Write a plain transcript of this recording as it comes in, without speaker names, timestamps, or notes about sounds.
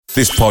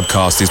This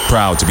podcast is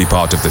proud to be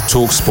part of the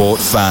TalkSport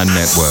Fan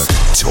Network.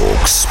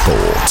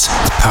 TalkSport.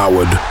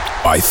 Powered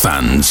by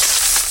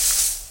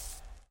fans.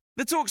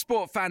 The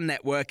TalkSport Fan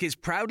Network is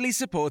proudly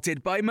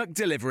supported by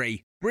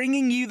McDelivery,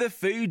 bringing you the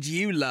food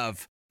you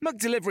love.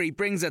 McDelivery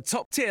brings a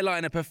top-tier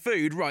lineup of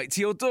food right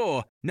to your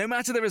door. No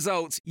matter the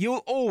result,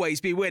 you'll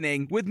always be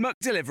winning with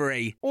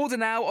McDelivery. Order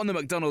now on the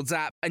McDonald's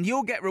app and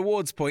you'll get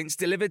rewards points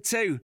delivered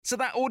too. So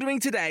that ordering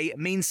today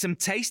means some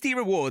tasty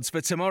rewards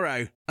for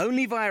tomorrow.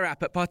 Only via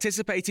app at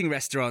participating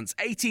restaurants.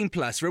 18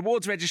 plus.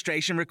 Rewards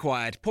registration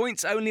required.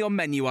 Points only on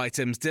menu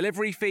items.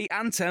 Delivery fee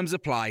and terms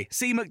apply.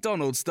 See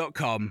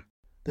mcdonalds.com.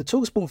 The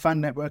TalkSport Fan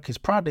Network is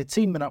proudly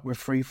teaming up with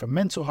Free for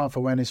Mental Health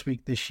Awareness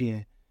Week this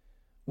year.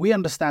 We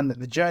understand that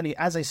the journey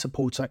as a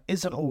supporter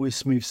isn't always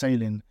smooth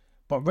sailing,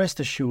 but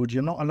rest assured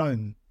you're not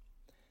alone.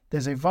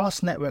 There's a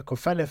vast network of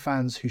fellow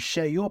fans who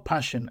share your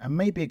passion and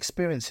may be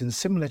experiencing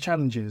similar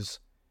challenges.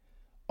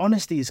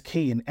 Honesty is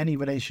key in any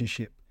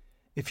relationship.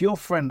 If your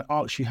friend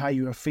asks you how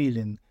you are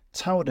feeling,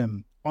 tell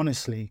them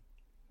honestly.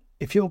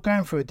 If you're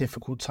going through a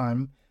difficult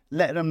time,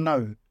 let them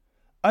know.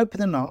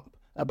 Opening up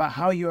about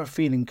how you are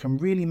feeling can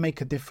really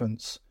make a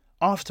difference.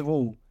 After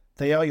all,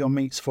 they are your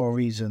mates for a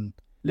reason.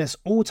 Let's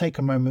all take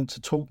a moment to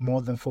talk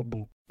more than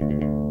football.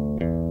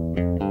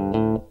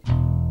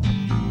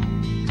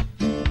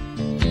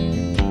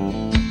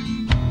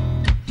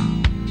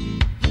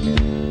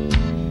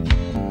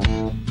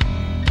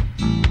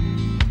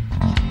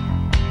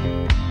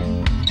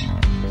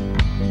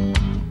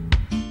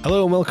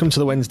 Hello and welcome to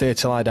the Wednesday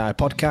Till I Die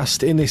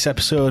podcast. In this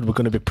episode, we're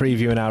going to be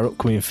previewing our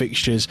upcoming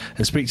fixtures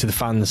and speak to the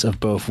fans of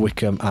both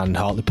Wycombe and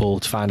Hartlepool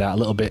to find out a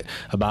little bit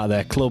about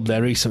their club,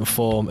 their recent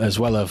form, as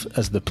well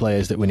as the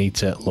players that we need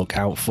to look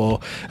out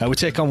for. We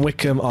take on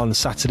Wycombe on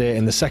Saturday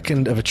in the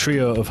second of a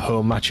trio of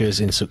home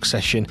matches in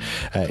succession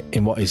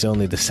in what is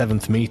only the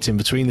seventh meeting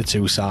between the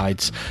two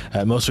sides.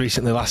 Most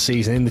recently last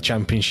season in the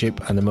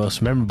Championship, and the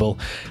most memorable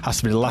has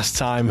to be the last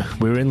time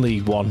we were in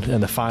League One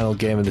and the final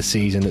game of the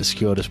season that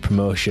secured us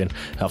promotion.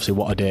 Obviously,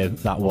 what a day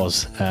that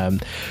was.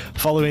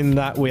 Following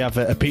that, we have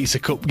a Pizza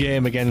Cup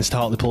game against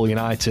Hartlepool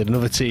United,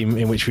 another team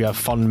in which we have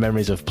fond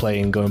memories of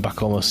playing, going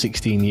back almost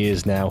 16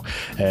 years now.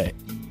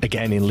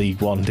 Again in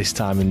League One, this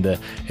time in the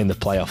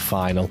playoff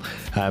final.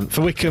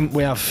 For Wycombe,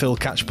 we have Phil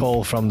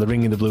Catchpole from the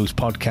Ringing the Blues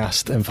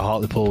podcast, and for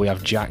Hartlepool, we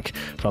have Jack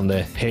from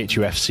the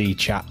HUFC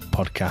Chat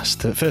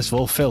podcast. First of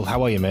all, Phil,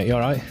 how are you, mate? You all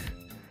right?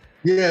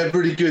 Yeah,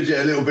 pretty good.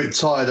 Yeah, a little bit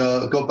tired.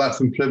 I got back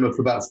from Plymouth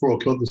about 4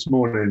 o'clock this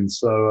morning,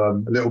 so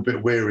a little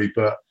bit weary,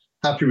 but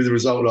happy with the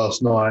result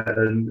last night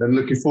and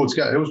looking forward to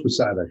Cat Hills for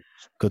Saturday.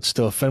 Good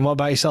stuff. And what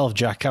about yourself,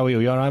 Jack? How are you?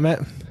 You all right, mate?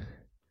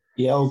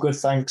 Yeah, all good,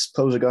 thanks.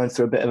 Pubs are going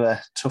through a bit of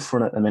a tough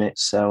run at the minute,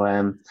 so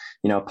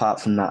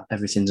apart from that,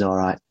 everything's all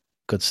right.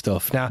 Good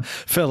stuff. Now,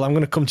 Phil, I'm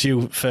going to come to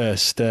you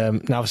first. Now,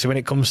 obviously, when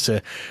it comes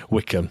to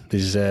Wycombe,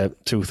 there's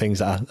two things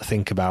that I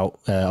think about.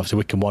 Obviously,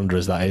 Wycombe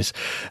Wanderers, that is.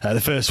 The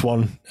first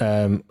one,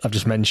 I've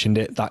just mentioned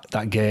it,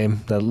 that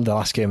game, the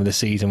last game of the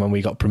season when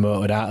we got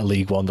promoted out of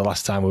League One, the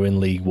last time we were in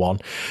League One.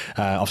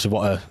 Obviously,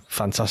 what a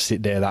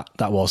fantastic day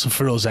that was,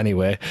 for us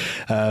anyway.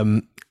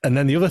 And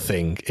then the other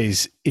thing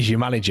is your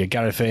manager,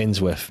 Gareth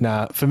Ainsworth.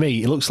 Now, for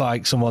me, it looks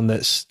like someone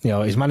that's,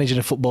 he's managing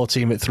a football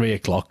team at 3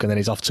 o'clock and then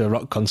he's off to a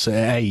rock concert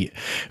at 8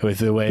 with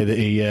the way that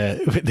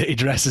he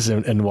dresses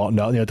and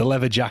whatnot. The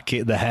leather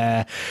jacket, the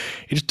hair.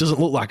 He just doesn't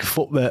look like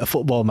a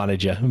football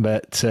manager,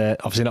 but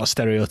obviously not a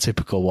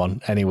stereotypical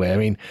one anyway. I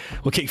mean,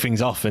 we'll kick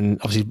things off, and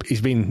obviously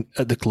he's been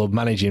at the club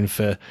managing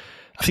for,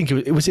 I think,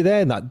 was he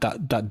there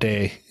that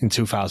day in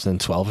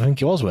 2012? I think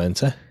he was, weren't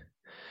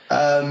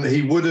he?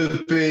 He would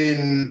have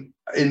been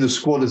in the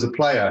squad as a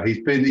player.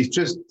 He's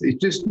just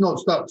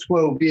notched up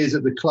 12 years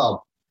at the club,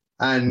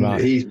 and right.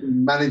 He's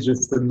been manager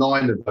for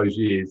 9 of those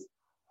years.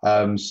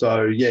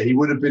 So yeah, he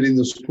would have been in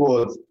the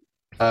squad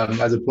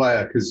as a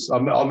player, because I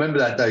remember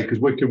that day, because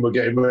Wycombe were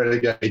getting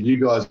relegated. You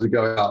guys were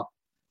going up.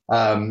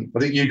 I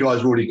think you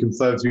guys were already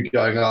confirmed to be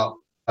going up,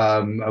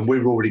 and we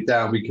were already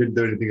down. We couldn't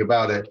do anything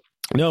about it.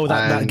 No,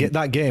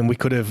 that game we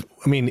could have.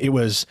 I mean, it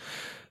was.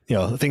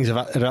 Things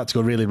have had to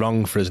go really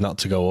wrong for us not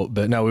to go up.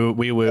 But no,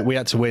 we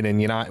had to win,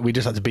 and we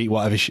just had to beat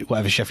whatever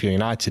Sheffield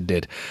United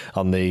did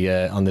on the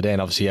day.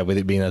 And obviously, with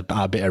it being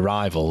a bit of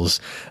rivals,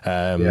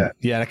 and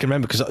I can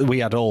remember because we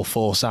had all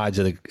 4 sides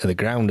of the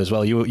ground as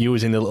well. You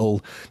was in the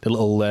little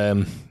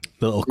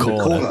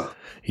corner.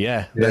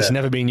 Yeah, that's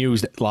never been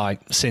used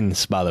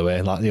since. By the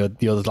way,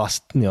 you're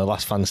the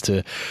last fans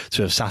to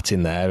have sat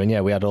in there,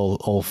 and we had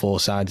all 4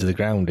 sides of the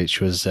ground, which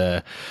was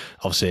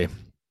obviously.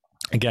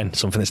 Again,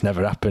 something that's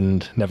never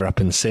happened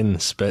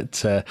since.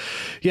 But I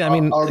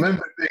mean, I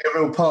remember it being a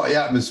real party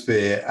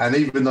atmosphere, and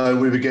even though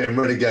we were getting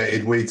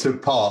relegated, we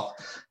took part.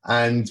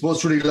 And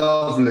what's really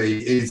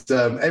lovely is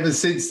ever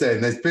since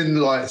then, there's been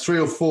 3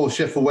 or 4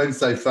 Sheffield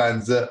Wednesday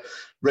fans that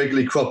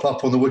regularly crop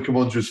up on the Wycombe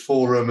Wanderers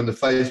forum and the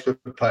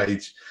Facebook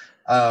page,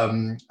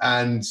 and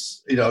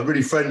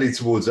really friendly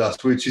towards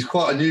us, which is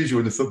quite unusual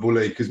in the Football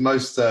League, because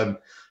most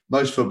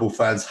football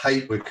fans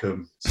hate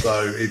Wycombe.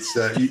 So it's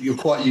you're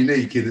quite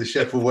unique in the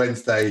Sheffield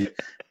Wednesday.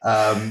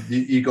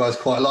 You guys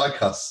quite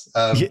like us.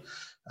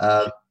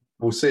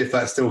 We'll see if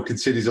that still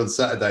continues on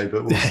Saturday,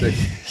 but we'll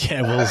see.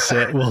 Yeah, we'll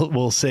see.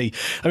 We'll see.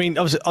 I mean,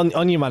 obviously,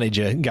 on your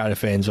manager,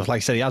 Gareth Ainsworth, like I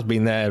said, he has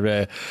been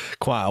there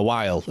quite a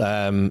while.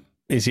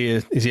 Is he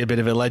a bit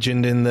of a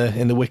legend in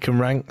the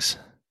Wycombe ranks?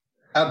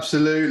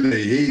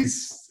 Absolutely.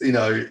 He's,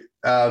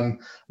 I'm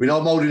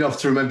old enough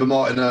to remember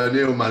Martin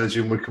O'Neill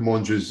managing Wycombe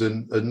Wanderers,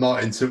 and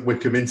Martin took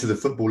Wycombe into the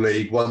Football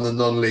League, won the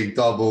non-league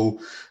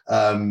double,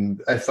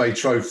 FA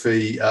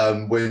Trophy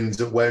wins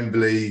at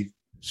Wembley,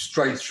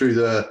 straight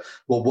through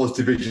what was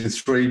Division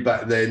 3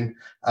 back then.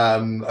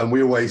 And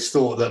we always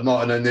thought that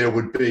Martin O'Neill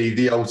would be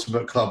the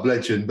ultimate club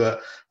legend.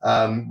 But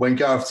when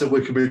Gareth took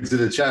Wycombe into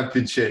the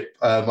Championship,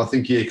 I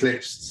think he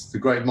eclipsed the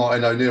great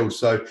Martin O'Neill.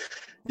 So,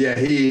 yeah,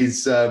 he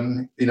is, a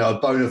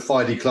bona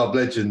fide club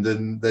legend,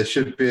 and there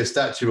should be a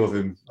statue of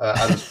him at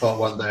Adams Park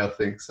one day, I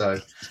think. So,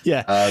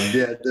 yeah,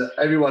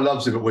 everyone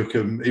loves him at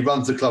Wycombe. He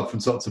runs the club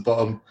from top to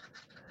bottom.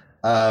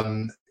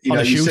 On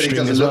a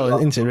shoestring as well,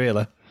 isn't it,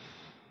 really?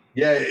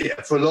 Yeah,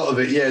 for a lot of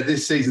it,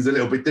 this season's a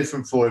little bit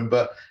different for him,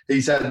 but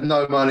he's had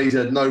no money, he's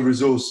had no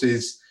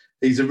resources.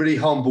 He's a really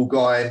humble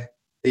guy.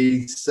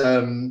 He's,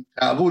 out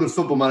of all the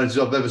football managers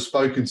I've ever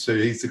spoken to,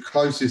 he's the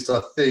closest, I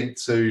think,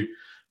 to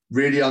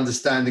really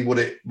understanding what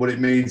it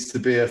means to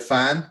be a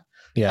fan.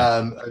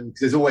 Yeah. And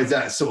there's always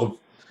that sort of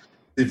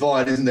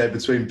divide, isn't there,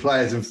 between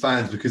players and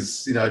fans,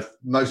 because,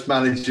 most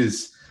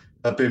managers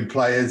have been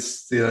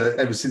players,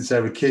 ever since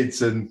they were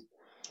kids, and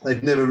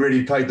they've never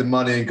really paid the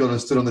money and gone and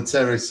stood on the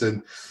terrace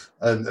and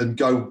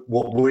go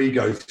what we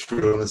go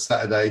through on a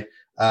Saturday.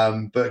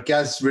 But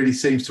Gaz really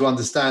seems to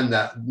understand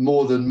that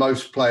more than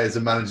most players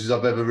and managers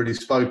I've ever really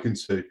spoken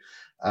to.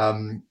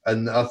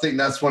 And I think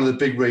that's one of the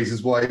big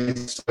reasons why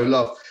he's so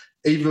loved.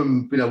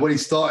 Even, when he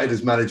started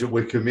as manager at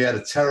Wycombe, he had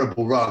a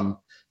terrible run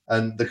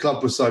and the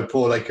club was so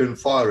poor they couldn't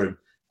fire him.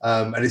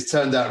 And it's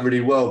turned out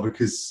really well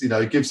because,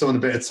 give someone a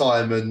bit of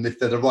time, and if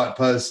they're the right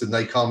person,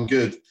 they come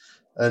good.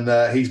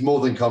 And he's more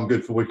than come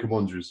good for Wycombe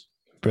Wanderers.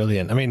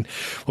 Brilliant. I mean,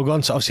 we'll go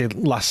on to, obviously,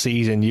 last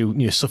season,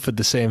 you suffered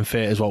the same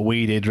fate as what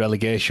we did,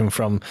 relegation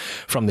from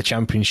the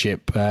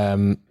Championship.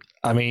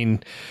 I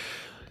mean,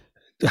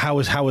 how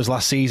was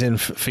last season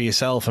for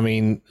yourself? I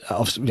mean,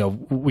 obviously,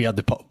 we had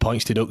the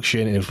points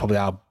deduction, and it was probably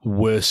our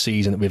worst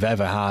season that we've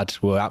ever had.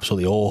 We were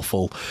absolutely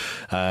awful.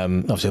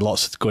 Obviously,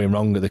 lots going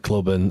wrong at the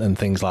club and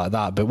things like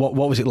that. But what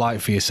was it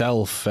like for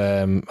yourself?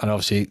 And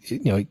obviously,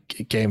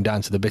 it came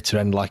down to the bitter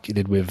end, like it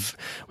did with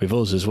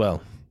us as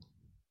well.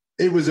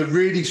 It was a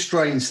really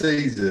strange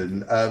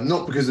season,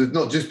 not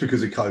just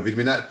because of COVID. I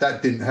mean,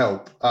 that didn't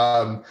help.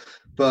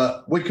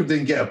 But Wycombe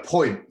didn't get a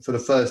point for the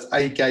first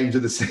 8 games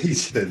of the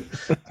season.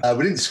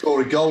 We didn't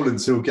score a goal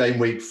until game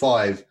week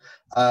 5.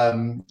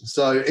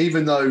 So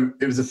even though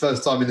it was the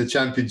first time in the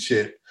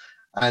Championship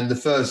and the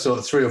first sort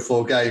of 3 or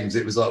 4 games,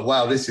 it was like,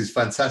 wow, this is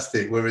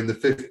fantastic. We're in the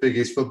 5th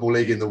biggest football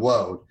league in the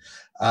world.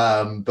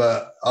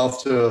 But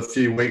after a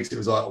few weeks, it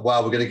was like,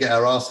 wow, we're going to get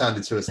our arse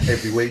handed to us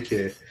every week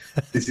here.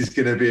 This is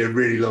going to be a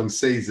really long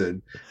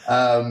season.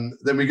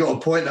 Then we got a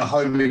point at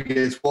home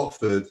against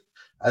Watford.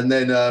 And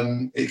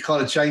then it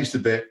kind of changed a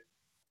bit.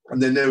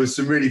 And then there was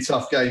some really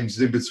tough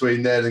games in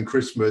between then and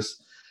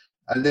Christmas.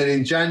 And then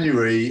in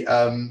January,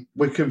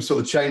 Wycombe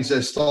sort of changed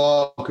their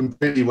style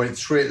completely, went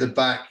 3 at the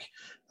back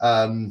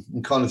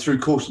and kind of threw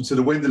caution to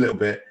the wind a little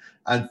bit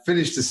and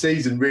finished the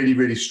season really,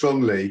 really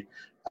strongly.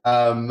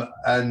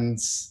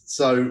 And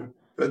so,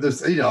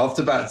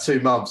 after about 2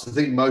 months, I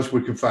think most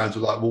Wycombe fans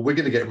were like, well, we're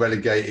going to get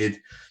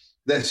relegated.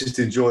 Let's just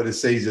enjoy the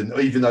season,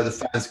 even though the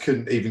fans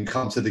couldn't even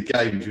come to the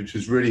games, which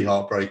was really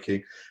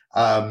heartbreaking.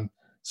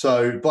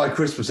 So by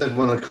Christmas,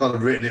 everyone had kind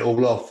of written it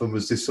all off and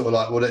was just sort of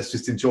like, well, let's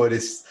just enjoy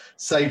this,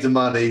 save the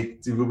money.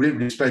 We didn't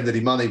really spend any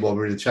money while we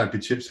were in the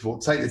Championships. So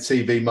take the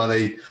TV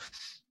money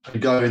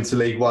and go into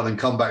League One and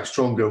come back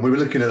stronger. And we were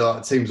looking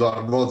at teams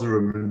like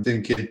Rotherham and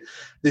thinking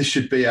this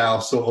should be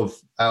our sort of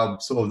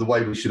the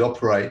way we should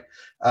operate.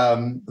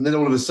 And then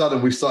all of a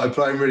sudden we started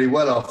playing really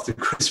well after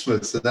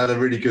Christmas and had a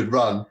really good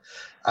run.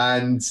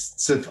 And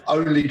to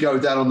only go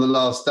down on the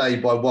last day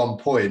by 1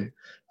 point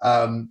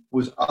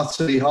was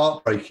utterly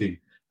heartbreaking.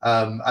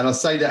 And I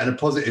say that in a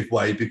positive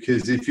way,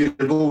 because if you'd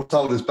have all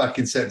told us back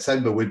in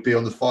September we'd be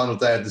on the final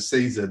day of the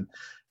season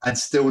and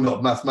still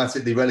not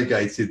mathematically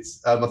relegated,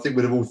 I think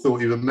we'd have all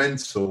thought you were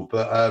mental.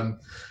 But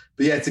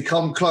yeah, to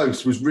come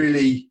close was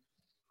really,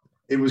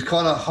 it was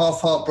kind of half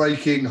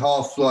heartbreaking,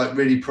 half like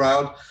really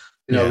proud.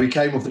 We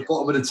came off the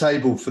bottom of the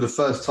table for the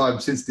first time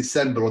since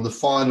December on the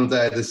final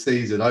day of the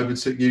season,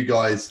 overtook you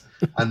guys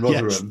and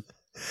Rotherham.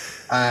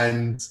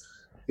 Yes.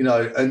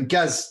 And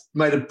Gaz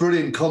made a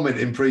brilliant comment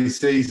in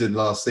pre-season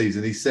last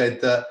season. He said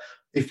that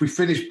if we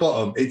finish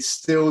bottom, it's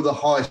still the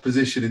highest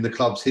position in the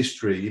club's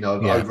history,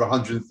 over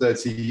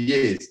 130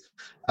 years,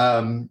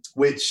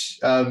 which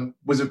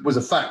was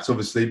a fact,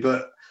 obviously.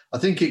 But I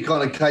think it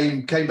kind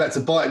of came back to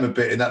bite him a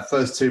bit in that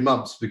first 2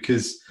 months,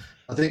 because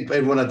I think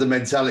everyone had the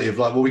mentality of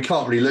like, well, we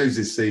can't really lose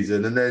this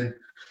season. And then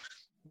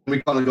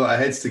we kind of got our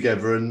heads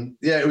together. And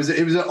yeah, it was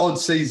an odd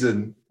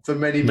season for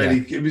many.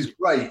 It was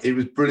great. It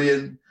was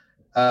brilliant.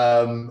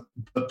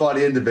 But by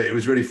the end of it, it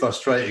was really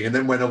frustrating. And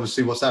then when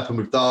obviously what's happened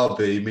with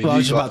Derby, I mean, well, I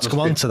was about to come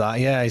on to that.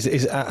 Yeah,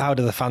 how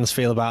do the fans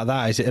feel about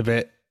that? Is it a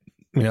bit,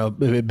 a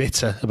bit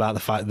bitter about the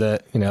fact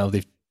that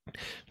they've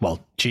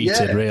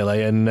cheated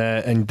really,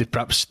 and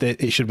perhaps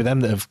it should be them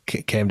that have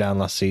came down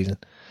last season?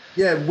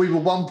 Yeah, we were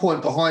 1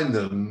 point behind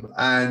them,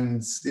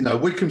 and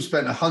Wycombe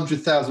spent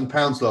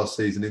 £100,000 last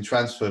season in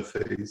transfer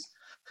fees.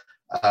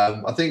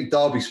 I think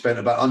Derby spent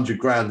about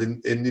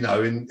 £100,000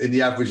 in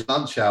the average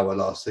lunch hour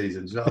last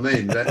season. Do you know what I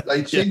mean?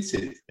 They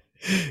cheated.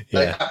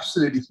 They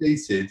absolutely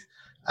cheated,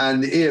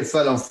 and the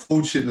EFL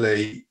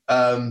unfortunately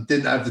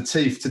didn't have the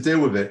teeth to deal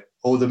with it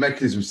or the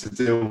mechanisms to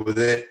deal with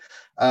it,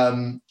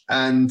 and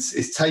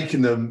it's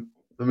taken them.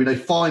 I mean, they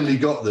finally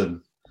got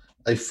them.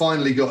 But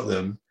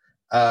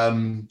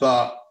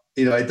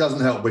it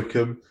doesn't help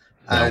Wycombe.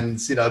 No. And,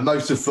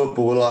 most of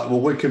football were like,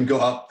 well, Wycombe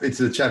got up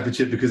into the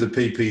Championship because of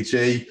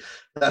PPG.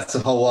 That's a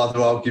whole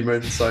other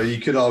argument. So you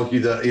could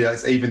argue that,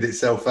 it's evened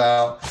itself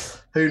out.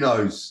 Who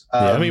knows?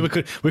 I mean, we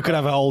could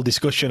have a whole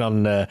discussion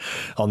on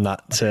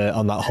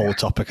that whole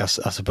topic, I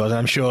suppose. And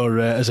I'm sure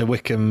as a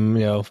Wycombe,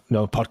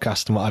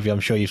 podcast and what have you, I'm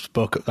sure you've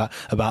spoken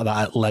about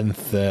that at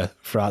length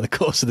throughout the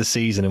course of the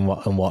season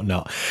and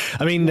whatnot.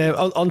 I mean,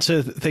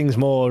 onto things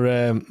more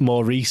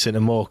recent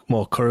and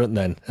more current.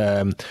 Then,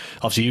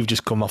 obviously, you've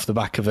just come off the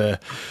back of a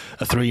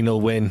 3-0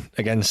 win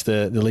against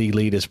the league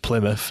leaders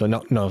Plymouth.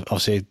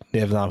 Obviously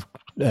they've now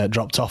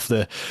dropped off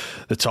the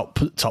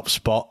top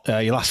spot.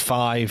 Your last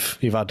 5,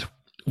 you've had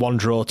 1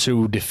 draw,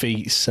 2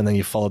 defeats, and then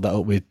you followed that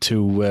up with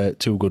two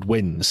good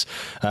wins.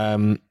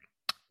 Are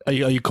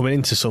you coming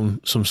into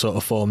some sort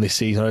of form this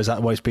season, or is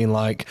that what it's been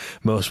like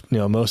most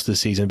of the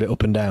season, a bit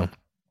up and down?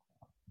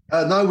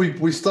 No,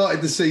 we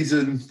started the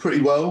season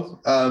pretty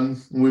well.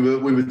 We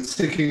were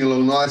ticking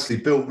along nicely,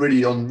 built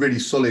really on really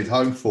solid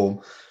home form.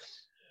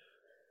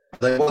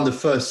 They won the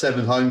first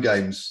 7 home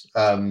games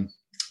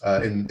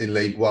in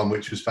League One,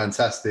 which was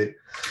fantastic.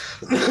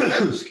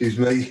 Excuse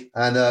me,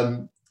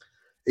 and.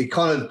 It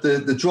kind of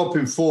the drop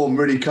in form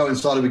really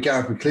coincided with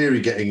Gareth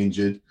McCleary getting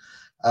injured,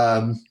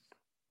 and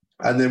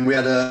then we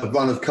had a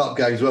run of cup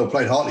games. Well,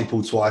 played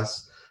Hartlepool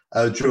twice,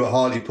 drew at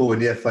Hartlepool in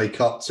the FA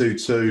Cup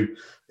 2-2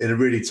 in a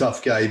really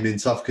tough game in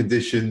tough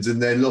conditions,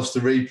 and then lost the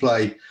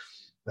replay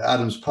at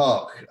Adams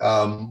Park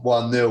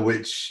 1-0,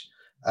 which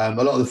a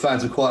lot of the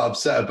fans are quite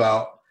upset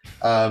about.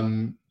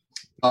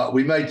 But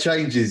we made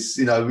changes.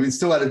 We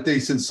still had a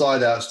decent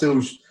side out,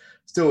 still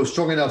a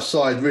strong enough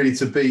side really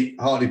to beat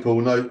Hartlepool,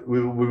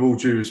 with all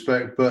due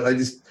respect, but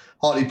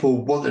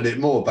Hartlepool wanted it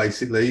more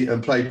basically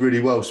and played really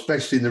well,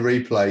 especially in the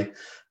replay.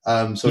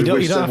 So you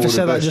don't have to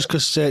say that just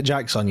because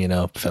Jack's on,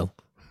 Phil.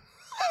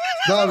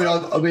 No,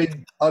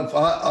 I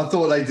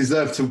thought they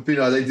deserved to,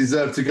 they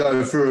deserved to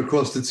go through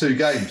across the 2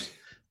 games,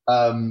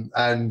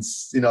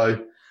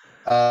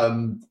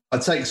 I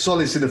take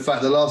solace in the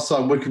fact that last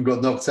time Wycombe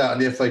got knocked out in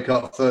the FA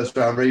Cup first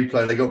round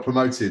replay, they got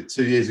promoted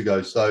 2 years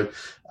ago. So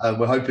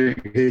we're hoping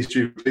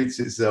history repeats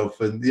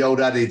itself. And the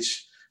old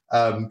adage,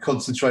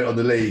 concentrate on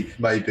the league,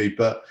 maybe.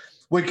 But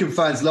Wycombe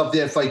fans love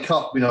the FA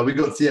Cup. We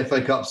got to the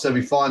FA Cup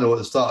semi-final at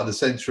the start of the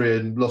century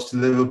and lost to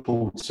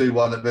Liverpool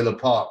 2-1 at Villa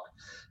Park.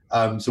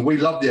 So we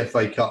love the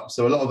FA Cup.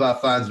 So a lot of our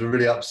fans were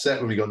really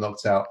upset when we got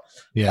knocked out.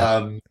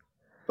 Yeah.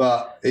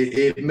 But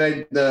it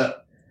meant that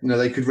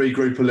they could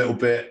regroup a little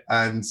bit,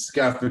 and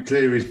Gareth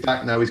McCleary is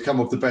back now. He's come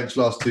off the bench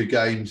last 2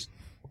 games,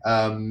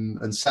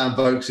 and Sam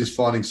Vokes is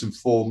finding some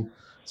form.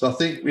 So I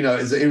think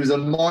it was a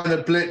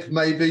minor blip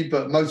maybe,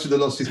 but most of the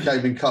losses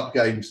came in cup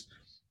games.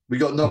 We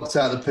got knocked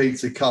out of the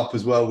Pizza Cup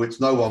as well, which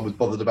no one was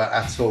bothered about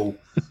at all.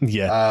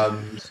 Yeah.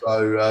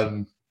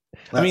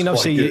 I mean,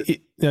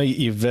 obviously,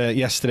 you've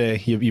yesterday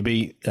you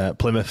beat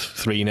Plymouth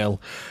 3-0.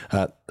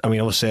 I mean,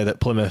 I will say that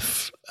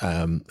Plymouth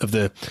of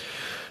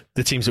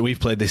the teams that we've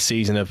played this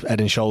season have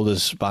head and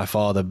shoulders by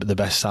far the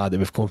best side that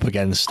we've come up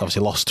against.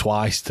 Obviously lost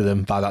twice to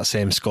them by that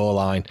same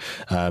scoreline,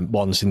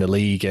 once in the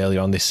league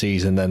earlier on this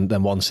season,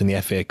 then once in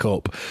the FA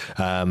Cup.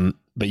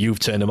 But you've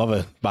turned them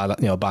over by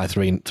that, by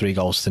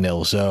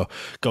 3-0. So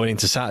going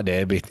into Saturday,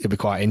 it'd be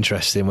quite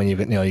interesting when you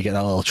get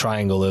that little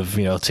triangle of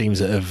teams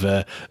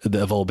that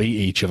have all beat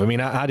each other. I mean,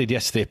 how did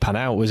yesterday pan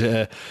out? Was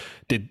it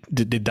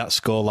did that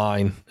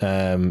scoreline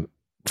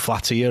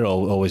flatter you,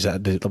 or was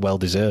that well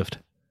deserved?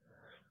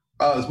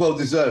 It was well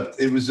deserved.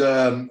 It was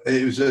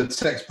a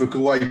textbook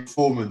away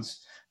performance.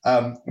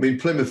 I mean,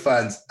 Plymouth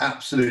fans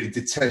absolutely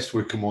detest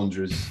Wycombe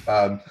Wanderers,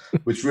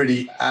 which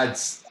really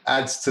adds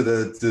to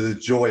the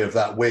joy of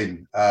that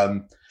win.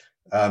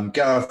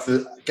 Gareth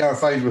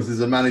Ainsworth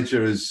as a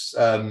manager has,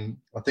 I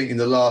think, in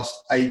the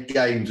last 8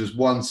 games has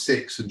won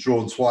 6 and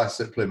drawn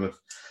twice at Plymouth,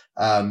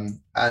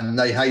 and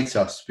they hate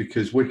us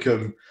because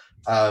Wycombe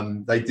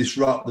they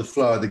disrupt the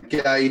flow of the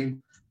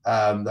game,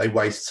 they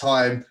waste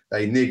time,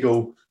 they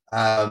niggle.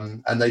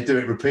 And they do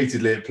it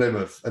repeatedly at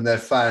Plymouth, and their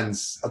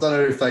fans, I don't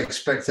know if they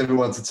expect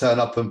everyone to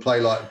turn up and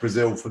play like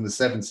Brazil from the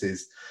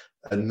 70s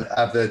and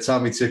have their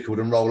tummy tickled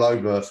and roll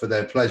over for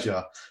their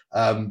pleasure.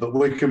 But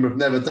Wycombe have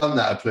never done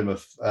that at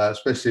Plymouth,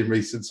 especially in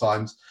recent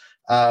times.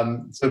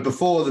 So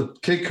before the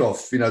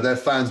kickoff, their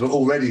fans were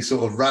already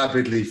sort of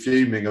rabidly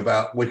fuming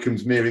about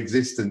Wycombe's mere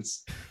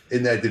existence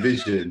in their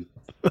division,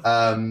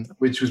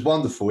 which was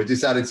wonderful. It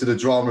just added to the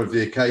drama of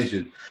the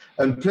occasion.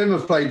 And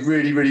Plymouth played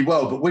really, really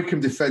well, but Wycombe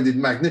defended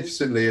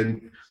magnificently.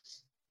 And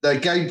their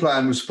game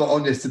plan was spot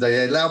on yesterday.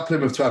 They allowed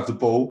Plymouth to have the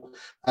ball,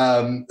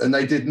 and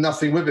they did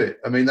nothing with it.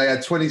 I mean, they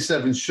had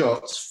 27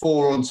 shots,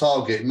 4 on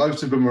target.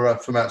 Most of them were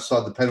from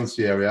outside the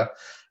penalty area.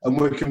 And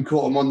Wycombe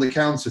caught them on the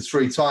counter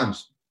 3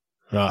 times.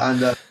 Right.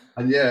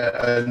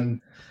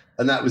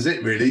 And that was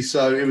it, really.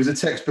 So it was a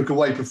textbook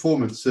away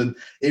performance. And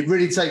it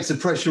really takes the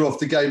pressure off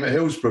the game at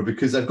Hillsborough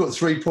because they've got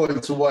 3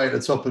 points away at the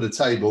top of the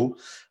table.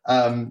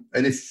 And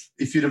if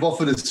you'd have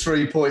offered us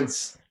 3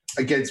 points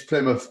against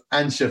Plymouth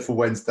and Sheffield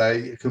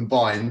Wednesday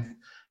combined,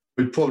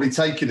 we'd probably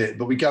taken it.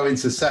 But we go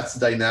into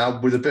Saturday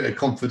now with a bit of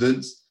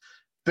confidence,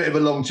 bit of a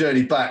long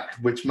journey back,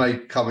 which may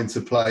come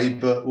into play,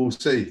 but we'll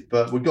see.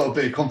 But we've got a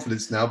bit of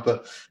confidence now.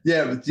 But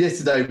yeah,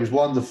 yesterday was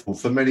wonderful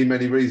for many,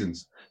 many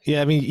reasons.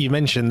 Yeah, I mean, you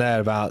mentioned there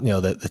about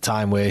the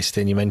time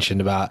wasting. You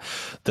mentioned about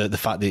the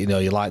fact that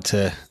you like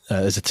to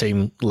as a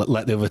team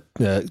let the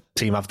other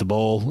team have the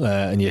ball,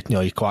 and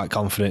you're quite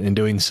confident in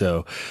doing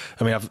so.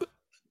 I mean,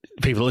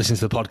 people listening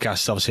to the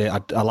podcast, obviously,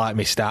 I like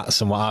my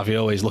stats and what have you.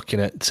 Always looking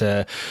at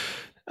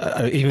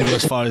even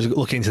as far as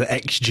looking into the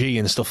XG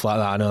and stuff like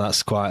that. I know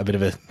that's quite a bit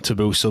of a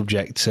taboo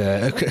subject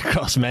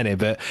across many,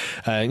 but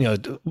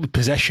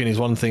possession is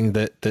one thing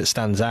that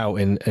stands out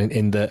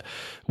in that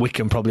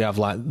Wycombe probably have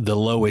like the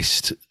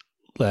lowest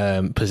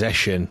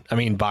possession. I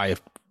mean, by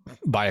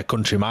a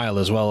country mile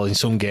as well. In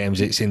some games,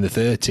 it's in the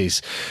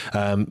 30s,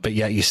 but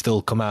yet you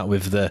still come out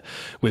with the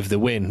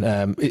win.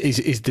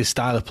 Is the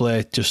style of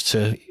play just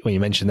to, when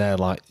you mentioned there,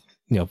 like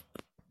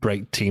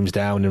break teams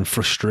down and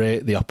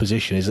frustrate the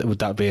opposition? Would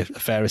that be a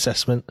fair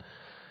assessment?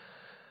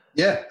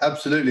 Yeah,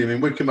 absolutely. I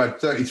mean, Wycombe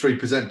had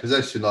 33%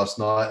 possession last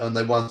night and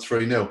they won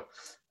 3-0.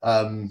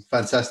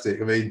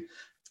 Fantastic. I mean,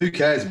 who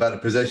cares about the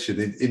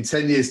possession? In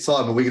 10 years'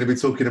 time, are we going to be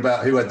talking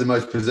about who had the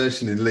most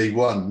possession in League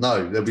One?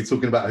 No, they'll be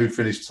talking about who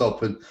finished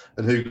top and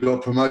who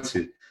got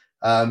promoted.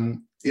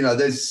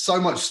 There's so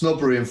much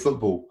snobbery in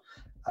football.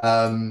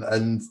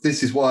 And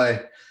this is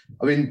why,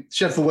 I mean,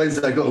 Sheffield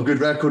Wednesday got a good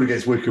record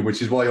against Wycombe,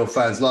 which is why your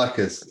fans like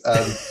us.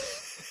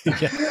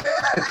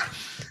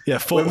 Yeah,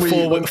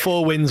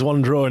 four wins,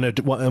 1 draw,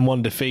 and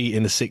 1 defeat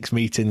in the 6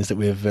 meetings that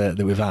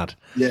we've had.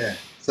 Yeah.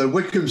 So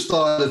Wycombe's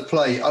style of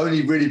play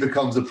only really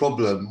becomes a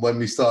problem when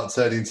we start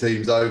turning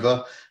teams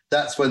over.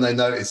 That's when they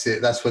notice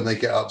it. That's when they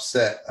get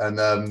upset. And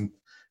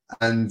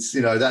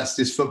that's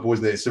just football,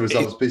 isn't it? It's a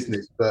results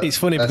business. But it's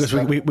funny because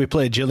we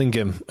played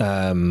Gillingham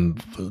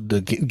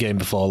the game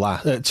before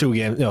last, 2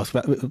 games,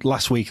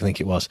 last week I think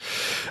it was,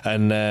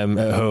 and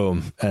at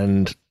home,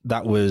 and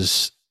that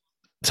was.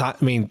 I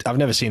mean, I've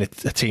never seen a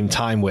team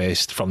time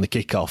waste from the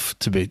kickoff.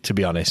 To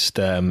be honest,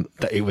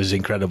 that it was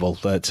incredible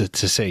to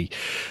see.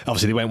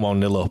 Obviously, they went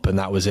 1-0 up, and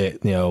that was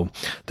it. The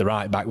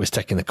right back was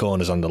taking the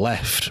corners on the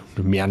left,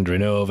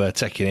 meandering over,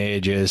 taking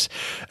ages,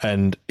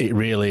 and it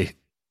really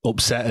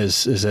upset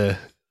us as a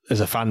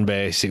fan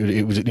base.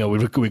 It was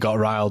we got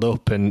riled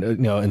up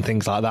and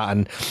things like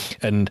that,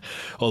 and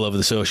all over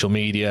the social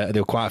media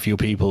there were quite a few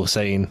people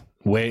saying,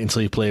 wait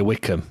until you play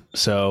Wycombe.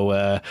 So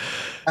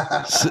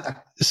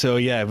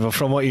yeah, but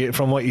from what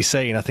you're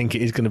saying, I think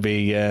it is going to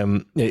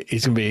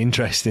be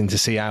interesting to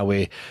see how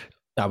we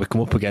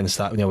come up against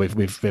that.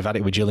 We've had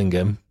it with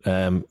Gillingham.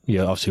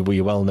 Obviously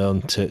we're well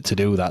known to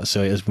do that.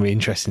 So it's going to be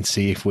interesting to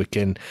see if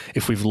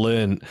we've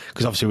learned,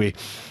 because obviously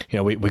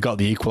we got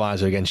the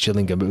equaliser against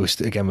Gillingham, but we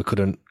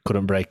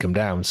couldn't break them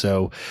down.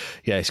 So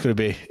yeah, it's going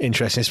to be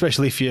interesting,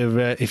 especially if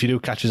you do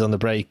catch us on the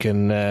break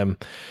and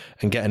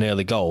get an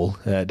early goal.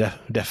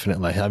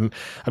 Definitely.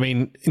 I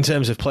mean, in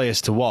terms of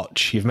players to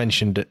watch, you've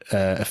mentioned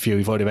a few.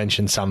 You've already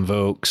mentioned Sam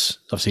Vokes.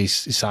 Obviously,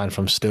 he's signed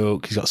from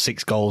Stoke. He's got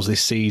 6 goals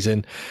this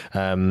season.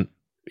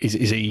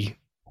 Is he?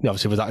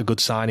 Obviously, was that a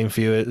good signing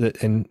for you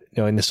in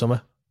the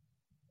summer?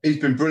 He's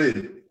been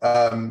brilliant.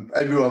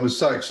 Everyone was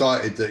so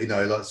excited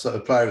that sort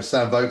of player of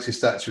Sam Vokes'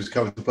 stature was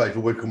coming to play for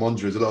Wycombe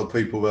Wanderers. A lot of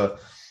people were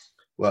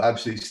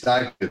absolutely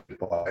staggered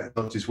by it,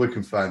 not just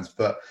Wycombe fans.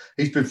 But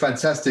he's been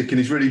fantastic, and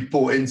he's really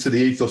bought into the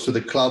ethos of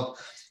the club.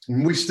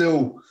 And we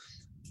still,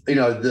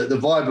 the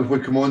vibe of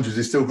Wycombe Wanderers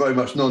is still very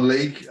much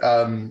non-league.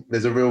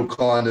 There's a real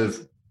kind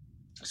of,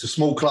 it's a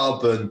small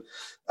club,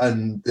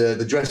 and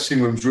the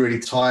dressing room's really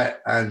tight,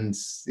 and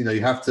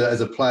you have to,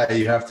 as a player,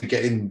 you have to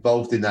get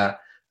involved in that,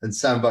 and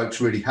Sam Vokes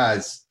really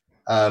has,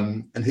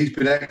 and he's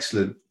been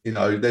excellent.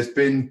 There's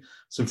been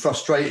some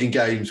frustrating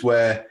games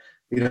where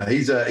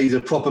he's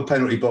a proper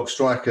penalty box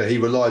striker. He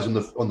relies on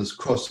the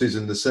crosses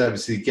and the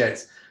service he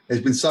gets.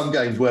 There's been some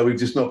games where we've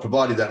just not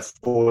provided that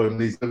for him.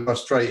 He's been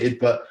frustrated,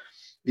 but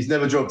he's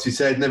never dropped his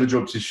head, never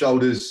dropped his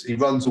shoulders. He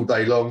runs all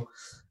day long.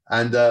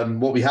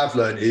 And what we have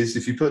learned is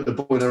if you put the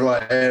ball in the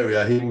right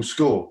area, he will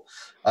score,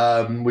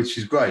 which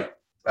is great.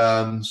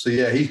 So,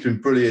 yeah, he's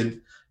been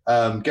brilliant.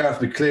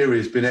 Gareth McCleary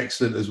has been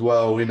excellent as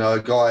well. A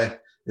guy,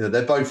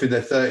 they're both in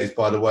their 30s,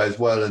 by the way, as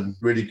well, and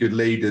really good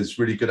leaders,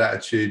 really good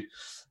attitude.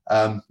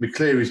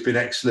 McCleary's been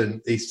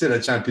excellent. He's still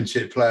a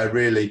championship player,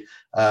 really.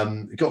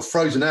 He got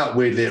frozen out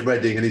weirdly at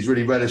Reading, and he's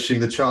really relishing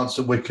the chance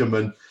at Wycombe.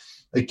 And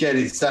again,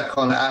 it's that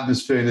kind of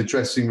atmosphere in the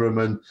dressing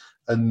room,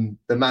 and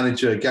the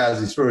manager,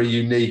 Gaz, is very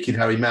unique in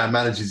how he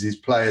manages his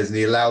players, and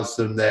he allows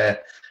them their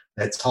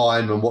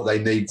time and what they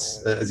need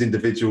as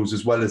individuals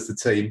as well as the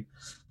team.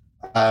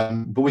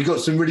 But we got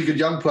some really good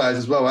young players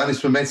as well.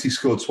 Anis Mehmeti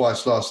scored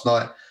twice last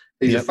night.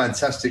 He's a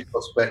fantastic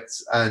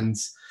prospect, and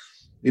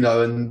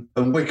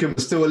Wycombe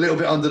is still a little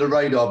bit under the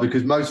radar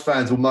because most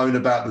fans will moan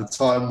about the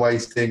time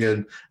wasting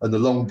and the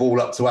long ball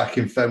up to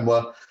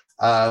Akinfenwa.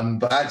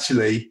 But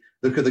actually,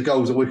 look at the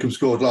goals that Wycombe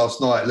scored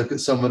last night. Look at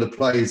some of the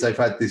plays they've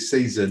had this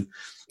season.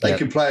 They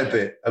can play a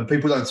bit, and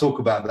people don't talk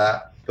about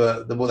that.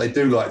 But what they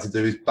do like to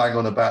do is bang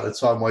on about the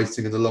time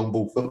wasting and the long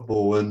ball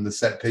football and the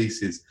set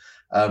pieces.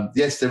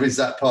 Yes, there is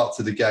that part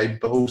to the game,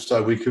 but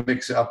also we can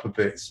mix it up a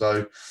bit.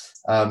 So,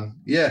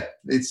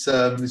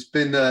 it's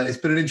been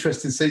an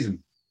interesting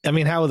season. I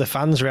mean, how are the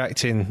fans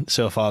reacting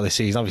so far this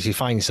season? Obviously, you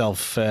find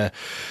yourself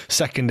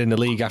second in the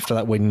league after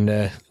that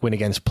win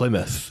against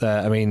Plymouth.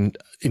 I mean,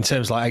 in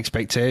terms of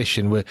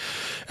expectation,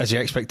 has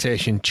your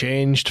expectation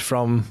changed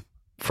from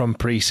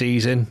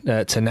pre-season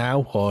to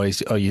now, or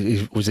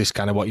was this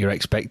kind of what you're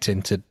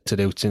expecting to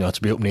do? To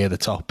be up near the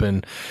top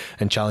and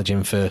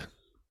challenging for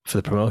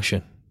the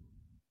promotion?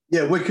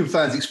 Yeah, Wycombe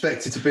fans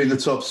expected to be in the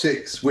top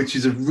 6, which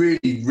is a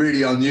really,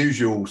 really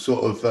unusual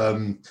sort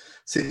of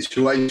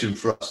situation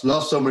for us.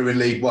 Last time we were in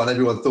League One,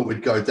 everyone thought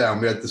we'd go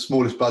down. We had the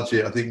smallest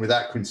budget, I think, with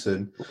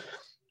Accrington,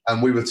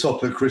 and we were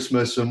top at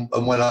Christmas and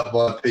went up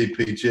by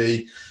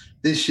PPG.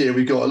 This year,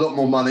 we got a lot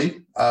more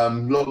money, a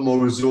lot more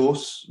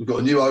resource. We've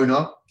got a new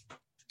owner.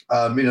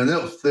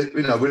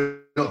 We're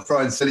not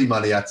throwing silly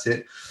money at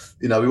it.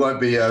 We won't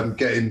be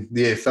getting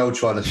the EFL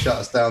trying to shut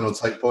us down or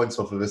take points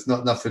off of us.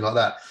 Nothing like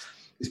that.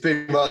 It's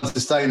been run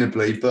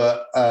sustainably,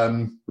 but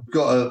we've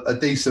got a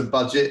decent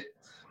budget.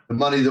 The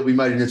money that we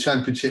made in the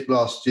Championship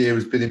last year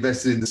has been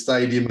invested in the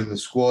stadium and the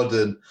squad,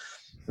 and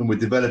we're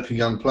developing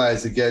young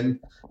players again.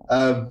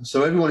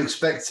 So everyone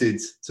expected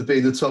to be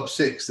in the top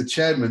 6. The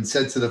chairman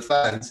said to the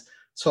fans,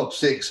 top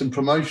 6 and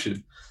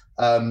promotion.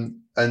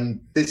 And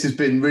this has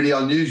been really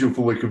unusual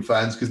for Wycombe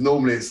fans because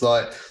normally it's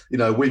like,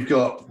 we've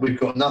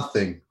got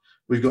nothing.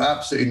 We've got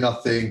absolutely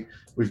nothing.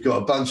 We've got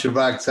a bunch of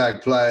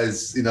ragtag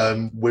players,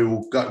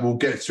 we'll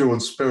get through on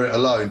spirit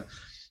alone.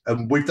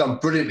 And we've done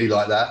brilliantly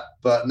like that.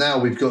 But now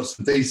we've got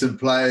some decent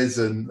players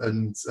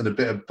and a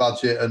bit of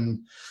budget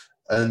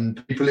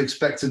and people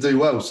expect to do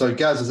well. So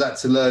Gaz has had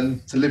to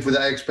learn to live with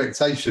that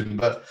expectation.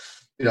 But,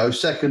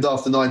 second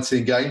after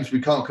 19 games,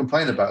 we can't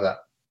complain about that.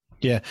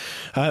 Yeah.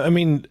 I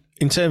mean,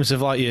 in terms of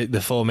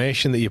the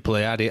formation that you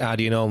play, how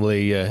do you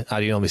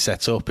normally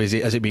set up? Has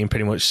it been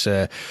pretty much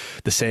the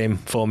same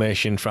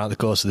formation throughout the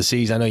course of the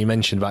season? I know you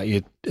mentioned about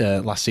you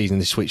last season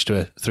they switched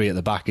to a 3 at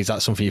the back. Is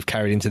that something you've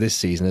carried into this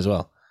season as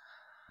well?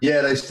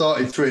 Yeah, they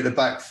started 3 at the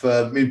back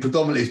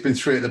predominantly it's been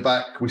 3 at the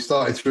back. We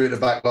started 3 at the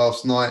back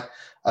last night.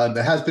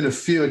 There has been a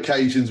few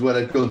occasions where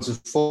they've gone to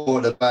 4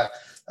 at the back.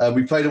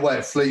 We played away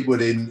at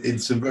Fleetwood in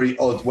some very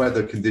odd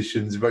weather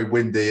conditions, very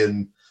windy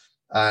and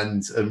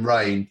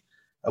rain.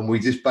 And we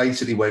just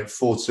basically went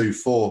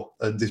 4-2-4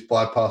 and just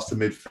bypassed the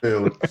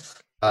midfield,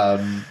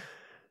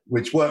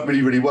 which worked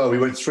really, really well. We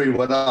went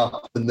 3-1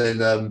 up, and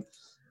then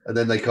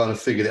they kind of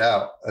figured it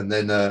out, and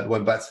then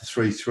went back to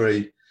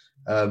 3-3.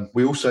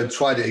 We also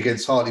tried it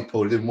against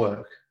Hartlepool; it didn't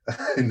work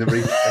in the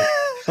replay.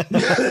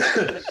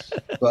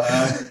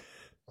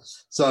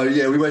 So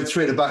we went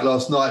 3 at the back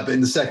last night, but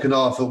in the second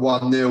half at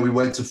 1-0, we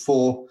went to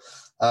 4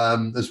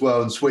 as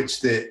well and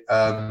switched it.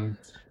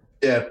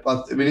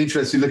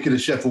 Interesting looking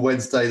at Sheffield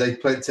Wednesday. They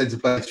tend to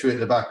play 3 at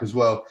the back as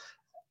well.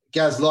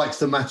 Gaz likes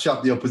to match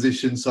up the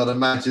opposition, so I'd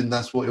imagine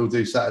that's what he'll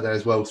do Saturday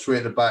as well. 3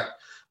 at the back.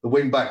 The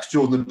wing backs,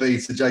 Jordan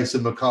Beats and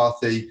Jason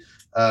McCarthy,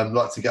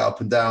 like to get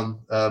up and down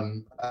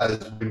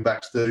as wing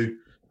backs do.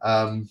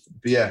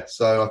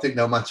 So I think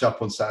they'll match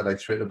up on Saturday,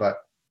 3 at the back.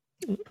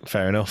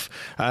 Fair enough.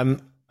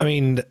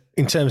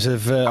 In terms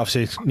of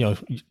obviously,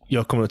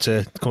 you're coming up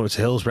to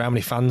Hillsborough. How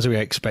many fans are we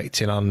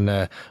expecting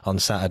on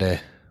Saturday?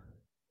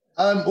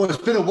 Well, it's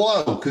been a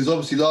while because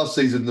obviously last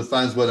season the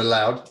fans weren't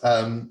allowed.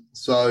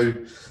 So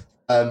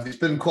it's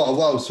been quite a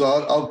while. So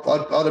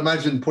I'd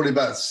imagine probably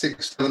about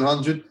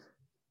 600-700.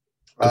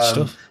 Good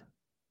stuff.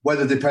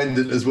 Weather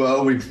dependent as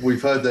well.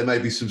 We've heard there may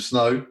be some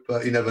snow,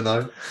 but you never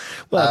know.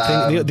 Well,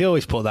 I think they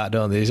always put that,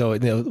 don't they? There's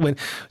always, when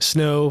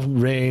snow,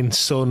 rain,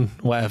 sun,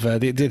 whatever.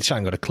 They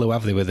haven't got a clue,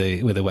 have they, with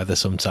the weather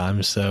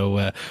sometimes?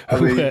 So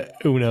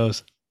who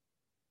knows?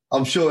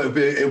 I'm sure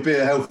it'll be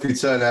a healthy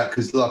turnout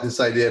because, like I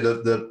say,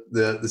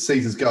 the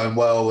season's going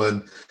well,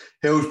 and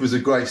Hillsborough's a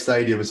great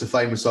stadium. It's a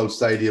famous old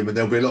stadium, and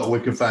there'll be a lot of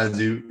Wycombe fans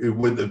who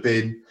wouldn't have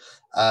been.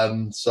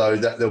 So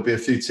that there'll be a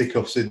few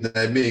tick-offs in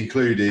there, me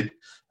included.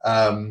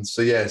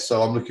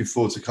 So I'm looking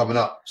forward to coming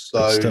up. So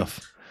good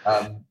stuff.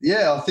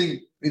 I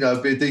think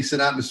it'll be a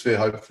decent atmosphere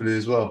hopefully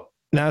as well.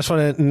 Now, I just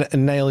want to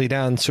nail you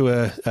down to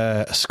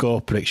a score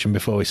prediction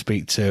before we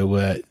speak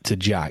to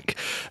Jack.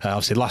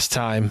 Obviously, last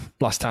time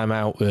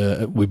out,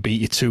 we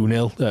beat you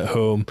 2-0 at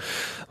home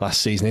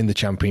last season in the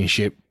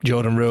Championship.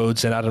 Jordan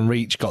Rhodes and Adam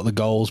Reach got the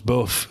goals,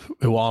 both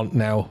who aren't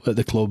now at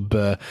the club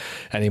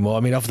anymore. I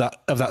mean, of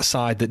that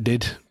side that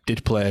did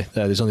play,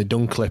 there's only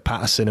Dunkley,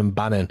 Patterson and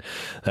Bannon,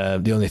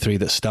 the only three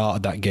that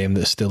started that game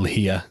that are still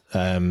here.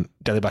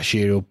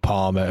 Delibashiru,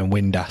 Palmer and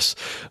Windass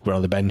were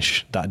on the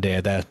bench that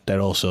day. They're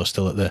also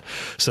still at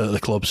the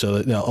club. So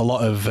a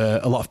lot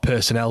of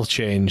personnel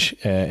change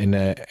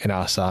in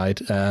our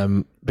side.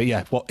 But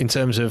yeah, what in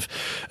terms of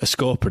a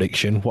score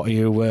prediction, what are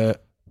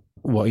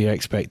you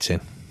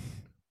expecting?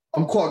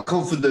 I'm quite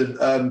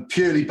confident,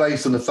 purely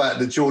based on the fact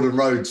that Jordan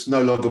Rhodes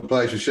no longer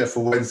plays for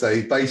Sheffield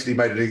Wednesday. He basically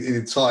made an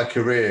entire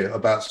career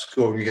about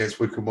scoring against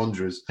Wycombe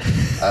Wanderers.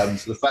 So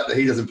the fact that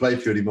he doesn't play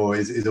for you anymore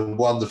is a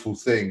wonderful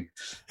thing.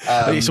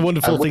 It's a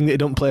wonderful thing that he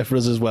don't play for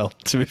us as well,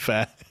 to be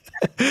fair.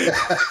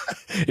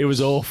 It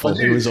was awful. I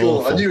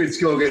knew he'd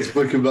score against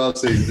Wycombe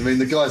last season. I mean,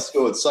 the guy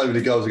scored so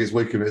many goals against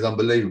Wycombe, it's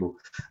unbelievable.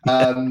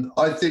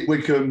 I think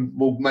Wycombe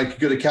will make a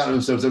good account of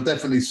themselves. They'll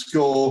definitely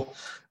score.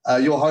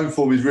 Your home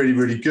form is really,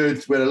 really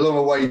good. We had a long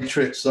away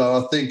trip,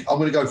 so I think I'm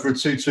going to go for a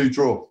 2-2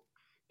 draw.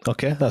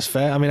 Okay, that's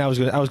fair. I mean, I was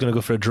going to go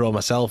for a draw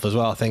myself as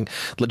well. I think,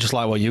 just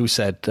like what you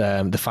said,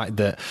 the fact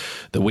that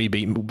we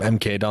beat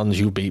MK Dons,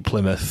 you beat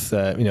Plymouth.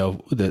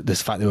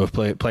 This fact that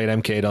we're playing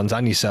MK Dons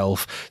and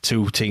yourself,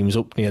 two teams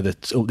up near the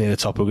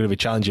top, who are going to be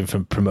challenging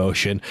for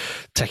promotion.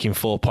 Taking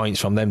 4 points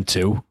from them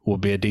two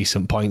would be a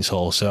decent points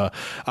haul. So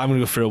I'm going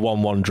to go for a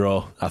 1-1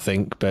 draw, I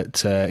think.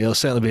 But it'll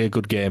certainly be a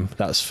good game.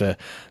 That's for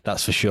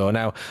sure.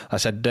 Now, I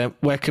said,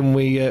 where can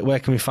we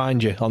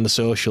find you on the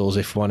socials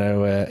if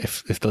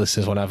the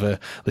listeners want to have a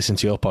listen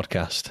to your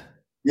podcast?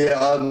 Yeah,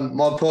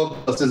 my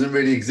podcast doesn't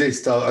really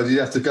exist.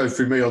 You have to go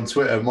through me on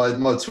Twitter.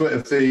 My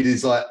Twitter feed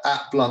is like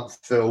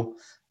 @BluntPhil,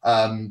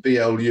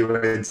 BLUNTPHIL,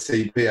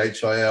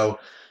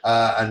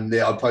 and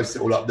I post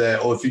it all up there.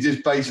 Or if you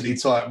just basically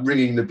type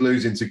 "Ringing the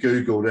Blues" into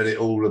Google, then it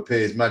all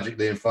appears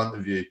magically in front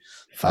of you.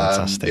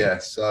 Fantastic.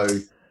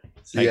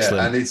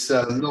 And it's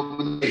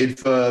nominated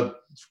for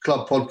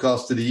Club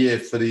Podcast of the Year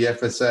for the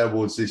FSA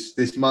Awards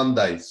this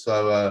Monday.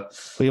 So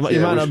you might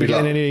not be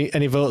getting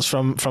any votes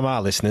from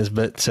our listeners,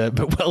 but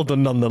well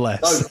done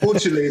nonetheless. No,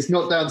 fortunately, it's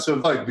not down to a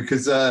vote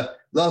because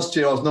last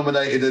year I was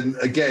nominated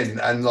again,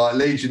 and like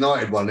Leeds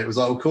United won. It was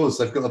like, of course,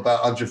 they've got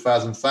about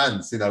 100,000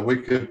 fans. We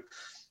could.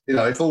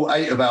 If all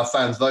 8 of our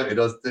fans voted,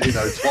 twice,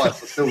 I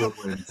still would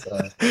win.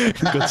 So.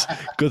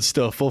 Good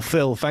stuff. Well,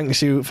 Phil, thanks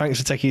for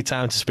taking your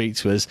time to speak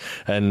to us,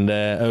 and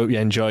I hope you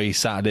enjoy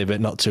Saturday,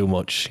 but not too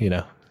much.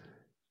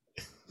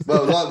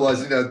 Well,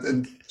 likewise,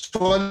 and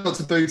try not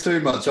to boo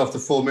too much after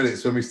 4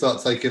 minutes when we start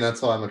taking our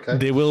time. Okay.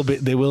 They will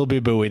be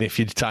booing if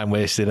you're time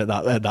wasting at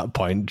that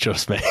point.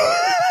 Trust me.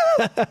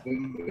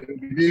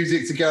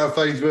 Music to Gareth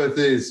Ainsworth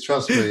is.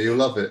 Trust me, you'll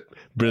love it.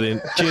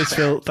 Brilliant. Cheers,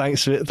 Phil.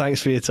 Thanks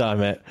for your time,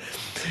 mate.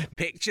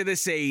 Picture the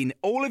scene.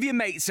 All of your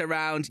mates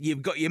around,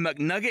 you've got your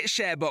McNugget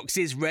share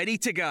boxes ready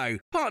to go.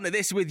 Partner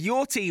this with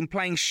your team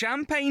playing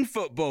champagne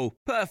football.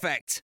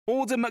 Perfect.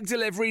 Order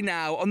McDelivery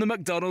now on the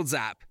McDonald's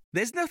app.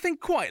 There's nothing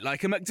quite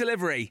like a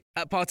McDelivery.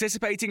 At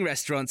participating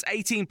restaurants,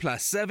 18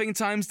 plus, serving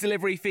times,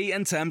 delivery fee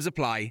and terms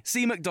apply.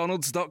 See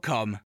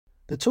mcdonalds.com.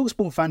 The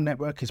TalkSport Fan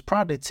Network is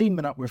proudly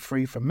teaming up with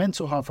Free for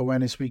Mental Health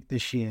Awareness Week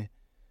this year.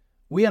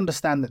 We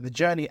understand that the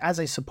journey as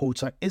a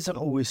supporter isn't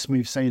always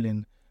smooth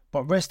sailing,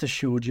 but rest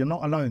assured you're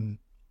not alone.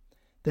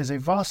 There's a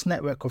vast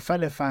network of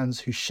fellow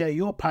fans who share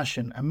your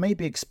passion and may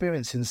be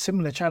experiencing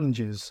similar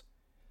challenges.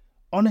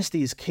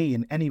 Honesty is key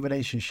in any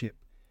relationship.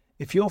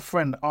 If your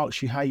friend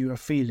asks you how you are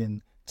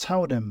feeling,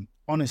 tell them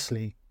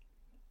honestly.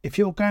 If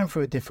you're going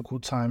through a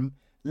difficult time,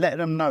 let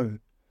them know.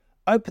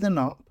 Opening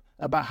up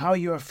about how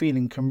you are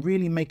feeling can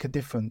really make a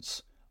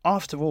difference.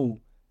 After all,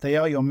 they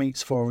are your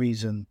mates for a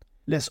reason.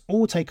 Let's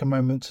all take a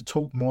moment to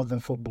talk more than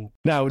football.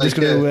 Now, we're just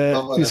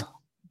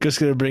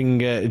going to bring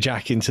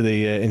Jack into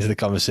the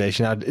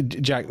conversation. Now,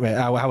 Jack, mate,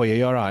 how are you?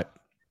 You all right?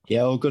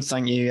 Yeah, all good,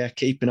 thank you.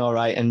 Keeping all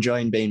right.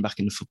 Enjoying being back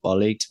in the Football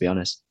League, to be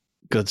honest.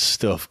 Good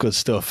stuff.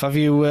 Have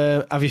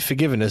you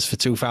forgiven us for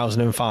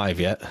 2005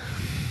 yet?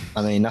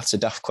 I mean, that's a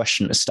daft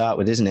question to start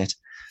with, isn't it?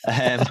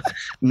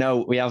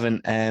 No, we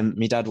haven't.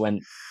 My dad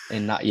went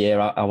in that year.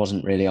 I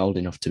wasn't really old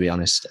enough, to be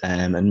honest,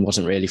 and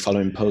wasn't really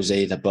following Pulse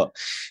either. But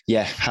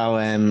yeah, how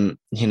I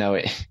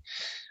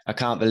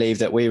can't believe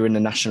that we were in the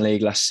National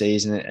League last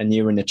season and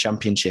you were in the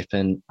Championship,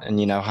 and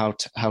how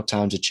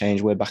times have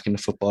changed. We're back in the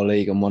Football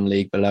League and one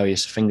league below you.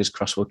 So fingers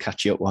crossed we'll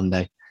catch you up one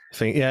day. I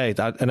think, yeah,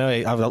 I know.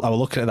 I was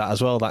looking at that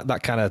as well.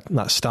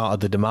 That started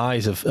the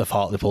demise of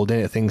Hartlepool,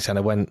 didn't it? Things kind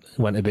of went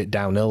a bit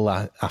downhill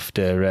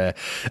after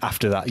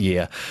that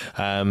year.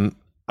 I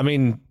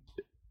mean,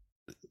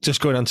 just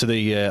going onto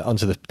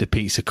the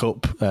Pizza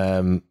Cup.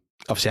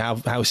 Obviously,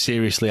 how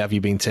seriously have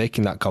you been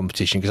taking that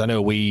competition? Because I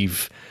know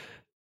it's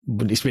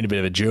been a bit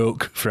of a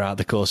joke throughout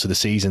the course of the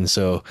season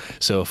so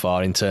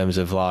far in terms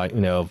of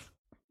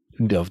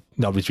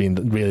nobody's been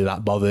really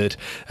that bothered,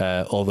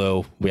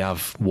 although we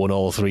have won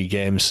all 3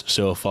 games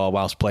so far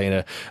whilst playing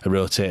a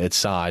rotated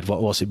side.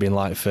 What's it been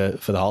like for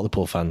the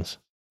Hartlepool fans?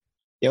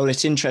 Yeah, well,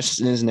 it's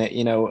interesting, isn't it?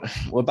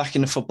 We're back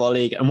in the Football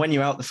League, and when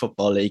you're out the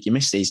Football League, you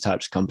miss these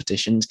types of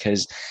competitions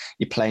because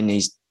you're playing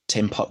these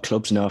tin pot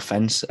clubs, no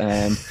offence,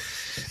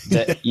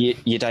 that you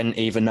didn't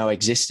even know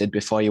existed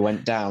before you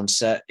went down.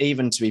 So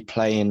even to be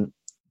playing,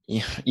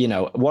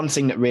 one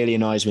thing that really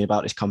annoys me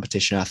about this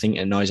competition, I think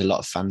it annoys a lot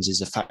of fans, is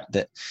the fact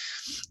that,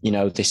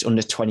 this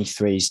under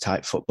 23s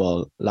type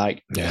football,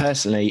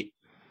 personally,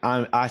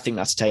 I think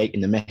that's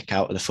taking the mick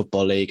out of the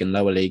Football League and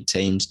lower league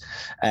teams.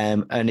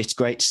 And it's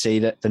great to see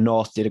that the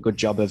North did a good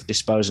job of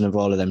disposing of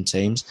all of them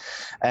teams.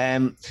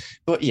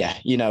 But yeah,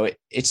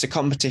 it's a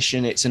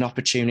competition. It's an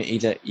opportunity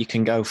that you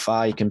can go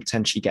far. You can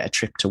potentially get a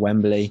trip to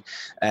Wembley.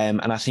 And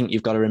I think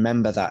you've got to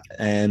remember that.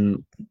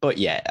 But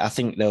yeah, I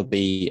think there'll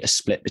be a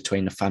split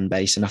between the fan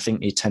base, and I think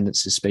the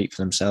attendances speak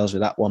for themselves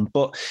with that one.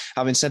 But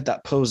having said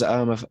that, pools at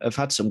home have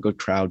had some good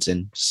crowds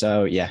in.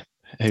 So yeah.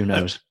 Who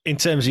knows? In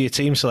terms of your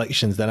team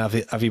selections, then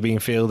have you been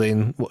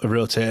fielding a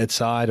rotated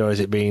side, or has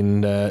it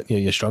been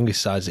your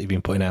strongest sides that you've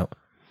been putting out?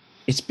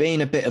 It's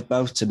been a bit of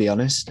both, to be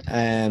honest.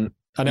 I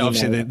know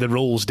obviously the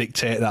rules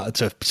dictate that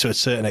to a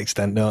certain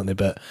extent, don't they?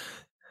 But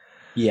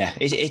yeah,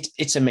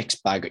 it's a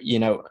mixed bag.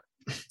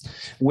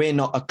 We're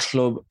not a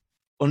club.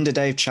 Under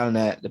Dave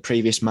Challoner, the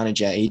previous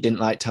manager, he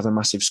didn't like to have a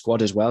massive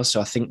squad as well. So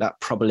I think that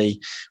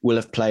probably will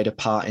have played a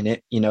part in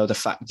it. The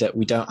fact that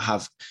we don't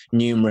have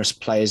numerous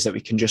players that we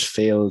can just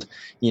field,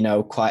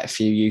 quite a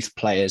few youth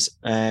players.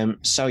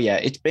 So yeah,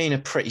 it's been a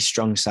pretty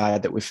strong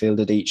side that we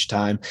fielded each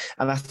time.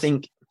 And I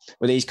think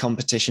with these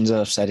competitions,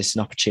 as I've said, it's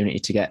an opportunity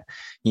to get,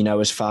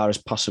 as far as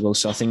possible.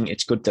 So I think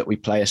it's good that we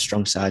play a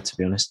strong side, to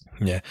be honest.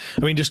 Yeah.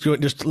 I mean, just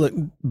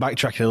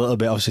backtracking a little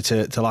bit,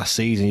 obviously, to last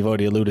season, you've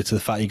already alluded to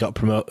the fact you got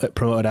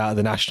promoted out of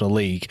the National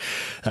League.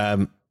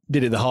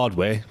 Did it the hard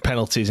way,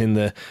 penalties in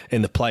the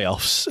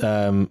playoffs.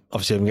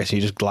 Obviously, I'm guessing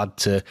you're just glad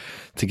to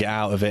get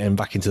out of it and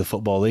back into the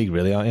Football League,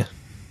 really, aren't you?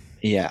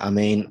 Yeah, I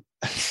mean,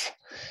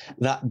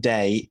 that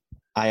day,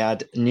 I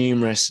had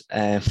numerous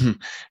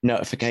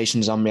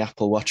notifications on my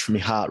Apple Watch for my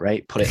heart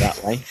rate, put it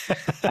that way.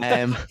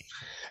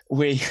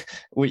 We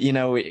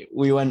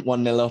went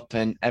 1-0 up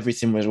and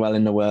everything was well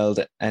in the world.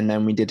 And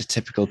then we did a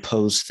typical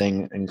Pulls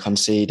thing and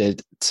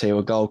conceded to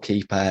a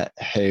goalkeeper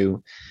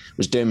who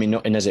was doing me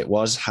nothing as it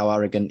was, how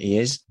arrogant he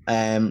is.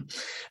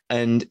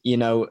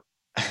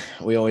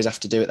 We always have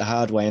to do it the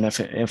hard way. And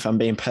if I'm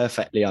being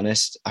perfectly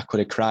honest, I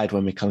could have cried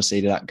when we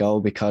conceded that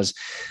goal because,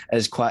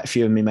 as quite a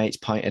few of my mates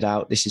pointed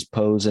out, this is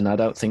Pulls and I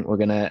don't think we're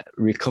going to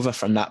recover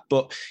from that.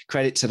 But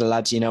credit to the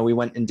lads, we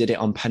went and did it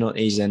on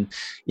penalties and,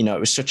 it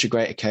was such a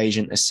great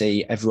occasion to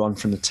see everyone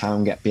from the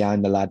town get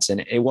behind the lads.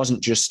 And it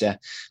wasn't just a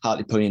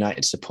Hartlepool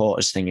United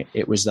supporters thing.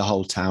 It was the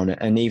whole town.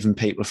 And even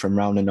people from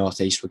around the North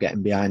East were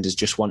getting behind us,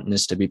 just wanting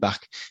us to be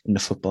back in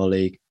the Football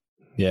League.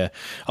 Yeah,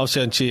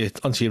 obviously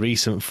onto your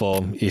recent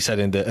form, you said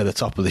at the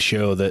top of the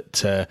show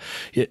that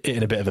you're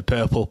in a bit of a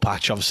purple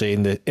patch. Obviously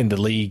in the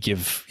league,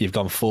 you've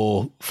gone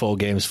four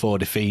games, 4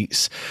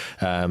 defeats.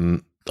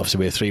 Obviously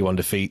with a 3-1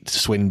 defeat to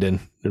Swindon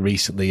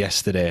recently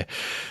yesterday.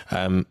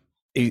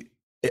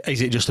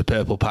 Is it just a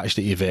purple patch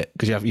that you've hit?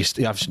 Because you have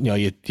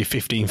you're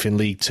 15th in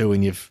League Two,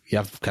 and you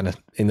have kind of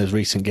in those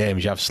recent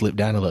games you have slipped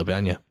down a little bit,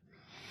 haven't you?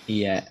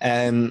 Yeah.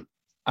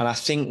 And I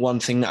think one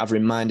thing that I've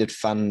reminded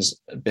fans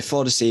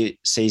before the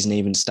season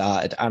even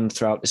started and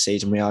throughout the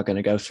season, we are going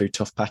to go through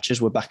tough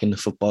patches. We're back in the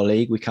Football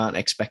League. We can't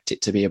expect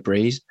it to be a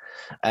breeze.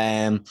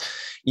 And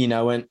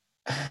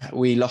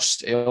we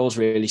lost, it all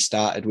really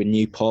started with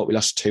Newport. We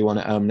lost 2-1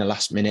 at home in the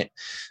last minute.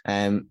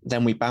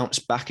 Then we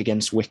bounced back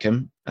against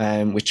Wycombe,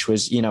 which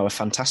was, a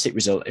fantastic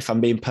result. If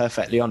I'm being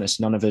perfectly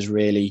honest, none of us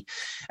really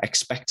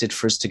expected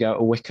for us to go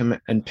to Wycombe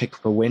and pick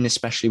up a win,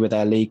 especially with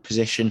our league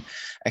position,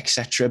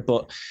 etc.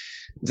 But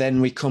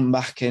then we come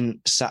back and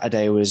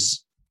Saturday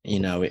was,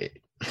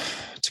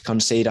 to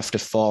concede after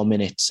 4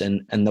 minutes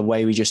and the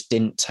way we just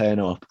didn't turn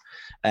up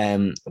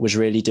was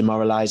really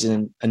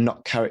demoralising and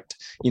not character.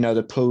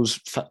 The Pools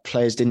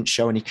players didn't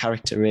show any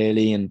character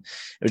really, and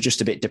it was just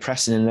a bit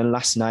depressing. And then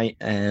last night,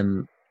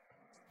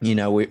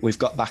 we've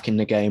got back in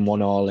the game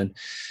 1-1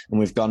 and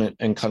we've gone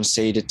and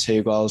conceded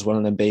 2 goals, one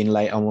of them being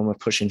late on when we're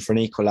pushing for an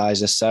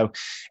equaliser. So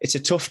it's a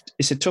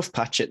tough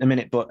patch at the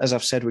minute. But as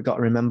I've said, we've got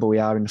to remember we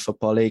are in the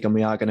Football League and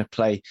we are going to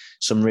play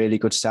some really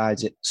good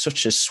sides,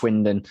 such as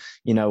Swindon,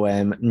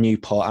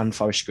 Newport and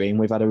Forest Green.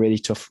 We've had a really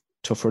tough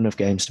run of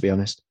games, to be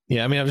honest.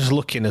 Yeah, I mean, I'm just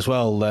looking as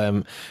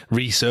well.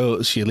 Rhys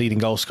Oates, your leading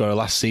goal scorer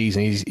last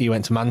season, he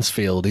went to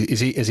Mansfield. Has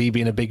he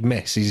been a big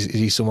miss? Is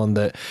he someone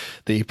that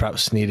you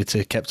perhaps needed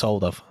to kept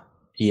hold of?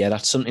 Yeah,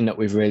 that's something that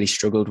we've really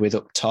struggled with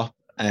up top.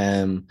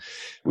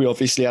 We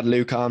obviously had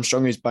Luke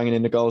Armstrong, who's banging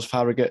in the goals for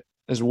Harrogate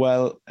as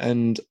well.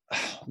 And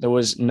there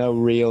was no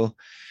real...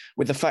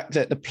 With the fact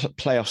that the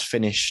playoffs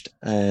finished,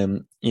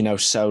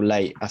 so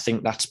late, I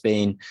think that's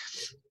been...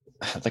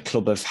 The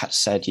club have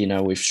said,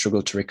 we've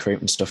struggled to recruit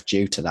and stuff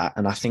due to that.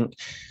 And I think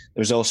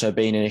there's also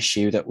been an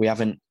issue that we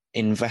haven't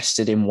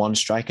invested in one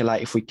striker.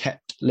 Like if we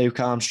kept Luke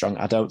Armstrong,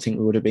 I don't think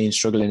we would have been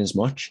struggling as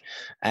much.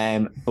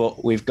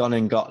 But we've gone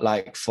and got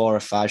like 4 or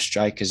 5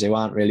 strikers who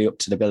aren't really up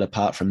to the bill,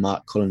 apart from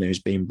Mark Cullen, who's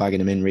been bagging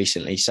them in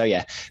recently. So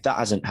yeah, that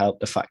hasn't helped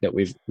the fact that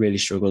we've really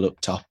struggled up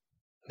top.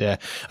 Yeah,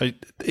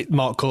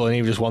 Mark Cullen,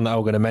 he was just one that I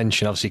was going to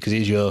mention, obviously, because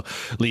he's your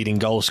leading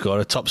goal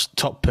scorer.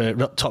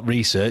 Top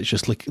research.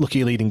 Just look at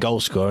your leading goal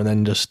scorer, and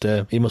then just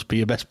he must be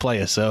your best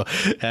player. So,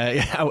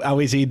 how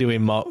is he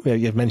doing, Mark?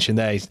 You've mentioned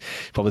there he's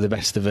probably the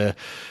best of a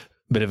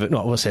bit of a,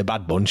 not I won't say a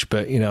bad bunch,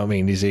 but you know what I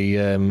mean. Is he?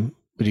 Would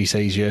you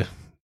say he's your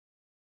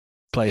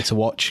player to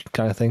watch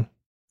kind of thing?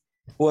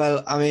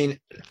 Well, I mean,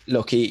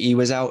 look, he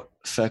was out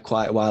for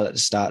quite a while at the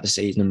start of the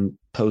season, and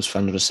Post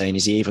fans were saying,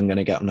 is he even going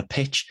to get on the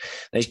pitch?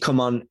 And he's come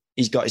on.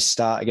 He's got his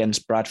start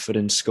against Bradford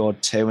and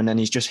scored 2, and then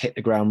he's just hit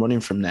the ground running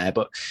from there.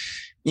 But,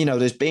 you know,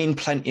 there's been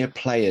plenty of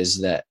players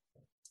that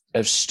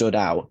have stood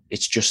out.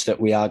 It's just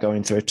that we are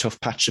going through a tough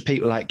patch. So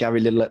people like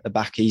Gary Little at the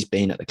back, he's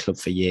been at the club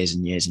for years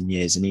and years and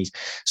years, and he's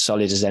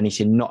solid as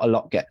anything. Not a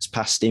lot gets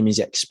past him. He's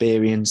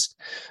experienced.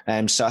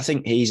 So I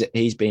think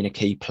he's been a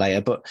key player.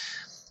 But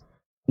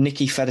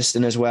Nicky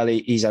Featherstone as well,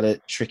 he's had a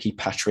tricky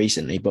patch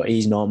recently, but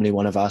he's normally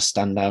one of our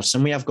standouts.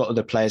 And we have got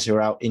other players who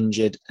are out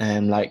injured,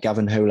 like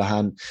Gavin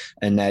Houlihan,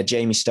 and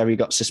Jamie Sterry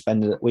got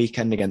suspended at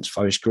weekend against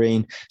Forest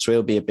Green, so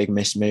he'll be a big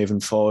miss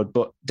moving forward.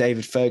 But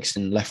David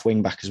Ferguson, left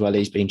wing back as well,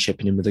 he's been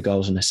chipping in with the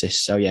goals and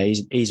assists. So yeah,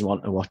 he's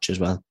one to watch as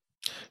well.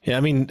 Yeah,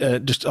 I mean,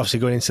 just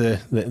obviously going into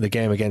the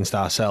game against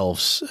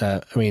ourselves,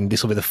 I mean,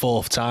 this will be the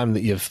 4th time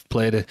that you've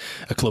played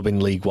a club in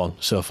League One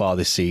so far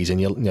this season.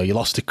 You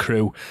lost to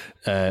Crewe,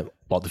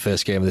 the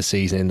first game of the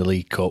season in the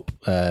League Cup,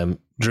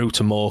 drew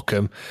to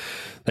Morecambe,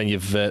 then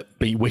you've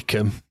beat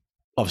Wycombe,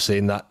 obviously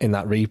in that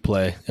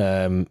replay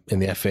in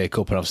the FA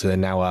Cup, and obviously they're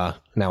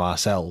now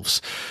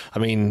ourselves. I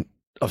mean,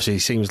 obviously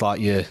it seems like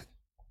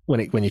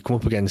when you come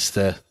up against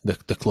the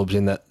clubs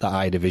in that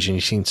high division,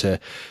 you seem to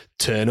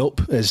turn up,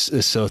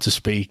 as so to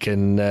speak,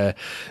 and a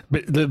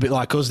little bit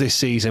like us this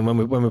season when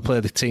we play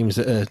the teams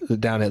that are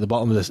down at the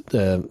bottom of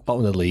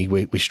the league,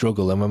 we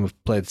struggle, and when we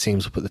play the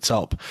teams up at the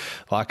top,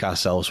 like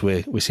ourselves,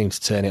 we seem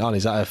to turn it on.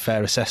 Is that a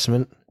fair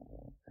assessment?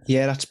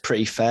 Yeah, that's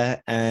pretty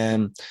fair.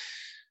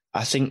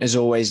 I think there's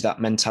always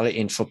that mentality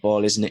in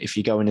football, isn't it? If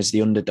you go in as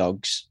the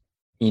underdogs,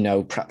 you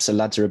know, perhaps the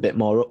lads are a bit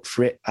more up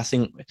for it. I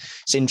think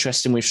it's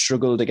interesting. We've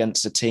struggled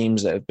against the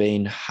teams that have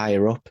been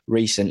higher up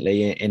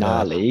recently in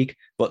our league,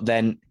 but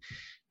then,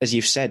 as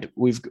you've said,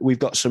 we've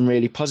got some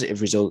really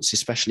positive results,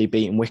 especially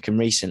beating Wycombe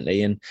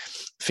recently, and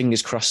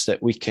fingers crossed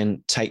that we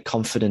can take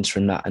confidence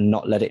from that and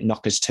not let it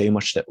knock us too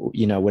much that,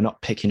 you know, we're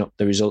not picking up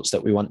the results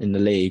that we want in the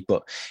league.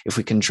 But if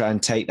we can try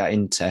and take that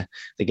into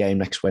the game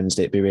next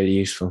Wednesday, it'd be really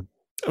useful.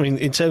 I mean,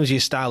 in terms of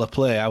your style of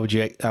play, how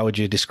would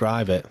you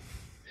describe it?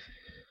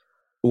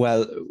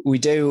 Well,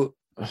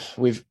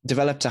 we've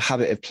developed a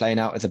habit of playing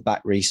out of the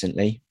back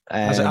recently.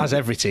 As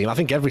every team, I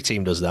think every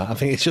team does that. I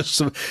think it's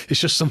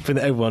just something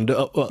that everyone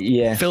does.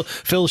 Yeah.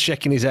 Phil's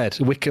shaking his head.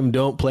 Wycombe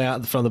don't play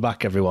out from the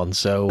back, everyone.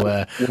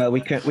 So well,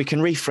 we can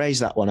rephrase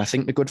that one. I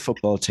think the good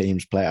football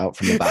teams play out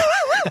from the back.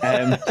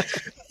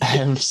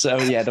 So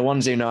yeah, the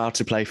ones who know how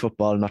to play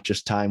football, not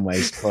just time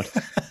waste. But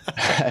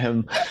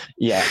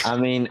yeah, I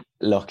mean,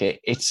 look,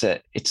 it's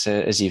a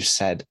as you've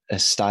said, a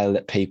style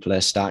that people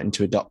are starting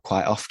to adopt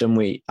quite often.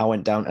 I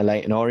went down to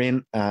Leyton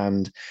Orient,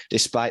 and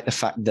despite the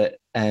fact that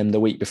the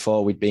week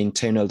before we'd been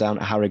 2-0 down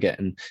to Harrogate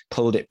and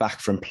pulled it back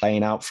from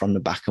playing out from the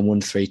back and won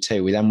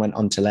 3-2. We then went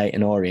on to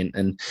Leyton Orient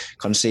and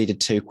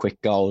conceded 2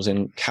 quick goals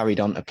and carried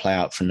on to play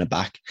out from the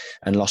back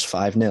and lost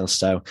 5-0.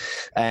 So,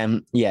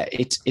 yeah,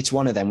 it's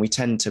one of them. We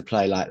tend to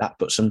play like that,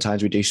 but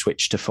sometimes we do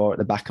switch to 4 at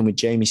the back. And with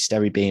Jamie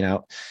Sterry being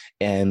out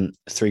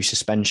through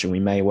suspension, he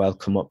may well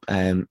come up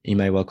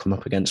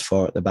against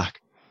 4 at the back.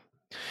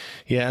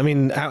 Yeah, I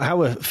mean,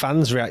 how are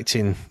fans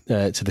reacting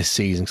to this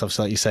season? Because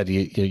obviously, like you said,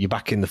 you're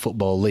back in the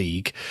Football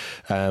League.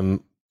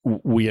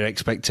 Were your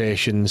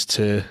expectations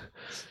to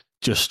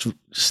just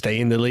stay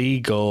in the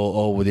league,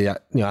 or were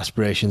the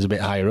aspirations a bit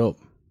higher up?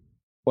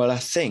 Well, I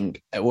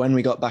think when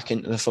we got back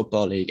into the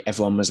Football League,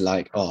 everyone was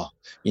like, oh,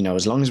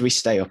 as long as we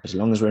stay up, as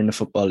long as we're in the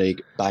Football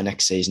League by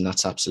next season,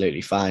 that's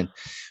absolutely fine.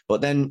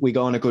 But then we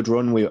go on a good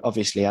run. We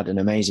obviously had an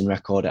amazing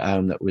record at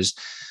home that was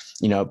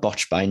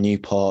botched by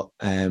Newport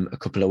a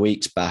couple of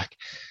weeks back.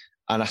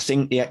 And I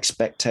think the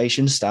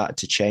expectations started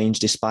to change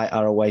despite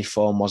our away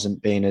form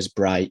wasn't being as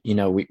bright.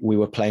 We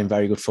were playing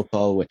very good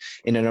football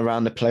in and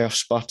around the playoff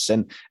spots.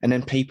 And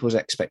then people's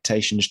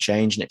expectations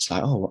change. And it's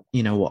like, oh,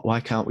 you know what,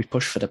 why can't we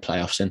push for the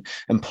playoffs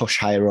and push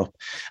higher up?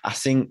 I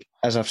think,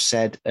 as I've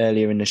said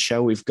earlier in the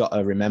show, we've got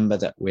to remember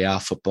that we are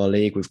Football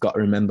League. We've got to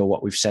remember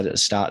what we've said at the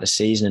start of the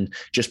season. And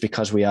just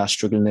because we are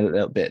struggling a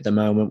little bit at the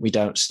moment, we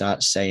don't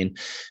start saying,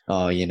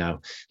 oh,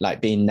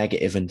 like being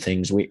negative and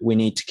things. We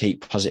need to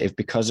keep positive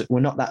because we're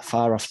not that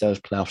far off those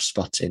playoff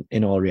spots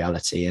in all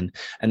reality. And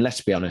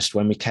let's be honest,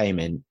 when we came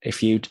in,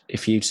 if you'd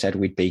said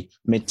we'd be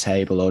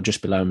mid-table or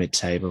just below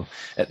mid-table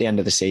at the end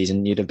of the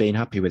season, you'd have been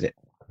happy with it.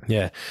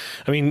 Yeah.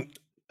 I mean,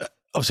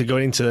 obviously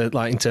going into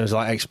in terms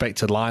of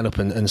expected lineup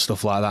and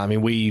stuff like that. I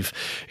mean, we've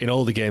in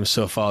all the games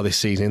so far this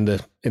season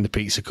in the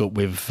Pizza Cup,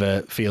 we've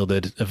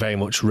fielded a very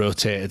much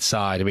rotated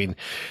side. I mean,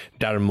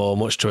 Darren Moore,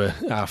 much to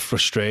our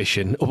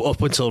frustration,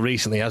 up until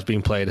recently has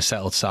been playing a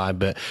settled side,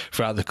 but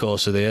throughout the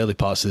course of the early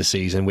parts of the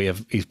season,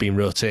 he's been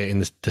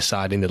rotating the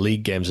side in the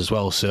league games as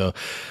well. So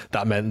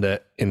that meant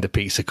that in the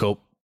Pizza Cup,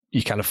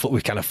 we kind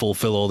of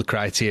fulfil all the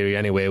criteria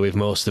anyway with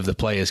most of the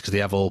players because they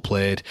have all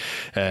played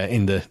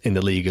in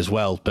the league as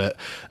well. But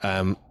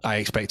I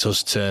expect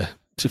us to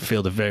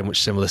field a very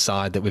much similar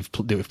side that we've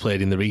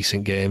played in the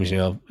recent games.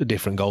 A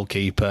different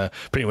goalkeeper,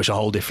 pretty much a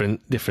whole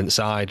different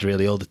side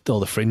really. All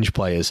the fringe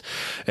players.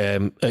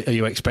 Are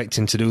you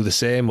expecting to do the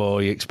same, or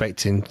are you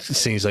expecting,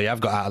 seeing as though you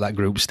have got out of that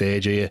group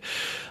stage? Are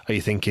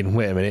you thinking,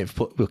 wait a minute,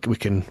 we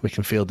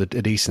can field a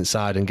decent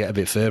side and get a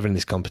bit further in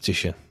this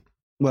competition?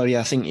 Well,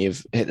 yeah, I think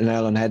you've hit the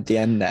nail on the head at the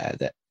end there.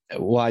 That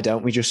why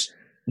don't we just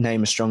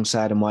name a strong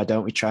side, and why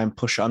don't we try and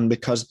push on?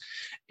 Because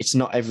it's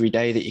not every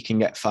day that you can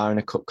get far in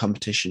a cup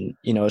competition.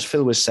 As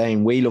Phil was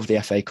saying, we love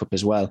the FA Cup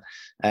as well.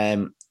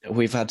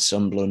 We've had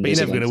some blunders.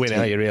 But you're never going to win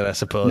it, are you, really, I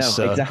suppose? No,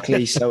 so.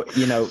 Exactly. So,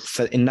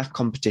 in that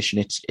competition,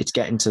 it's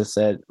getting to the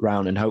third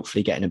round and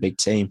hopefully getting a big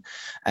team.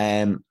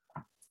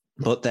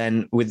 But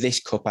then with this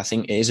cup, I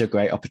think it is a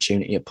great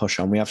opportunity to push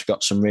on. We have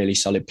got some really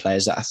solid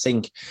players that I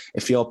think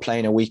if you're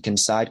playing a weakened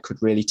side could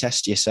really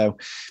test you. So,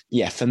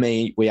 yeah, for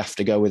me, we have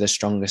to go with a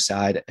stronger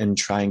side and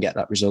try and get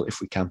that result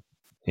if we can.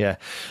 Yeah.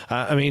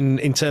 I mean,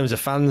 in terms of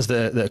fans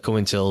that are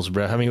coming to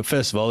Hillsborough, I mean,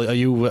 first of all, are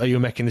you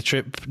making the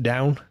trip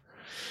down?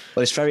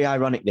 Well, it's very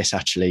ironic, this,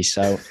 actually.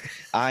 So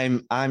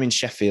I'm in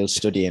Sheffield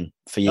studying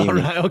for uni. All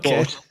right,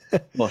 okay.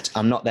 But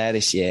I'm not there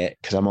this year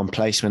because I'm on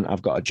placement.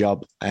 I've got a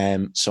job.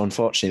 So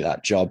unfortunately,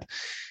 that job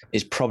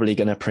is probably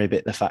going to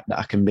prohibit the fact that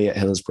I can be at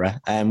Hillsborough,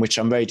 which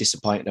I'm very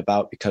disappointed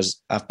about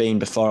because I've been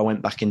before. I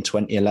went back in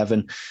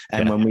 2011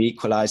 and when we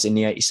equalised in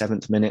the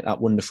 87th minute, that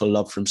wonderful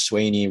lob from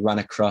Sweeney ran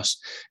across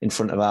in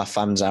front of our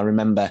fans. I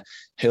remember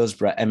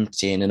Hillsborough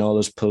emptying and all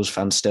those Pools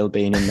fans still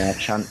being in there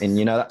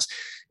chanting.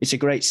 It's a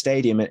great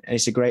stadium and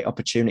it's a great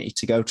opportunity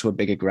to go to a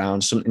bigger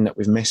ground, something that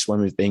we've missed when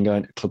we've been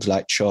going to clubs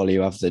like Chorley,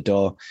 who have the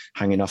door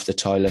hanging off the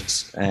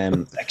toilets,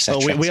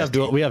 etc. Well,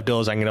 we have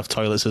doors hanging off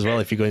toilets as well.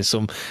 If you're going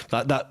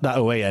that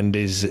away end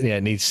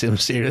needs some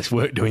serious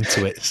work doing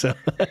to it. So,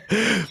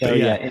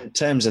 in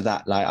terms of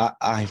that,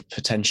 I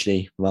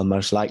potentially,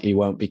 most likely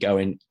won't be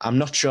going. I'm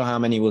not sure how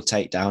many we'll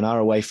take down. Our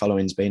away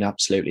following's been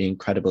absolutely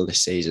incredible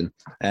this season.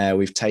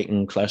 We've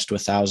taken close to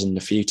 1,000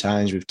 a few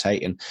times. We've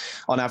taken,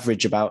 on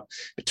average, about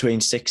between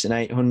 600 and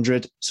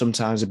 800,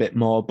 sometimes a bit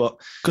more. But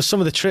because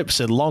some of the trips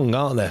are long,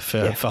 aren't they,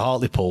 for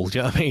Hartlepool? Do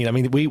you know what I mean? I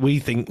mean, we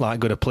think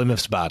go to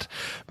Plymouth's bad,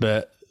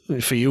 but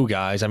for you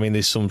guys, I mean,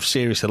 there's some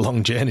seriously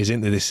long journeys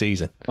into this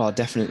season. Oh,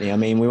 definitely. I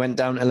mean, we went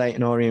down to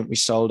Leyton Orient. We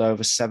sold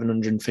over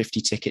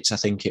 750 tickets, I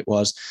think it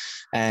was.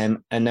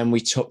 And then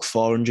we took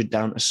 400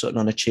 down to Sutton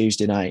on a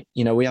Tuesday night.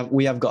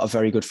 We have got a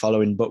very good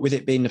following, but with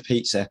it being the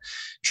pizza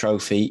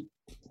trophy,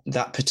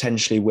 that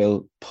potentially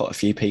will put a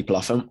few people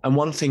off. And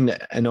one thing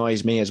that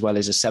annoys me as well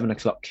is a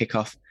 7:00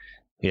 kickoff.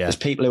 Yeah. There's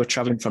people who are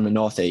travelling from the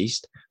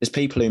northeast. There's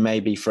people who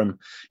may be from,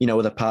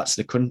 other parts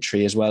of the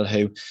country as well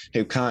who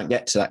can't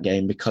get to that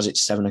game because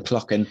it's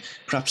 7:00. And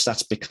perhaps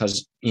that's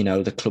because,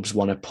 the clubs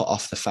want to put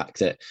off the fact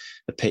that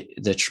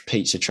the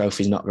pizza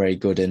trophy is not very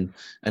good and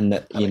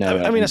that,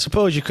 I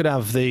suppose you could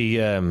have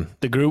the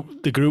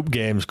group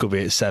games could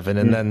be at 7,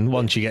 and then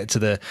once you get to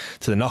the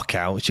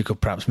knockouts, you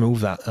could perhaps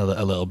move that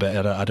a little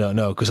bit. I don't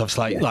know, because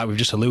obviously like we've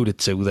just alluded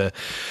to,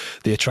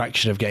 the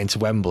attraction of getting to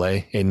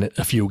Wembley in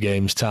a few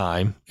games'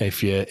 time,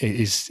 if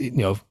you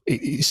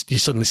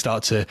suddenly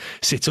start to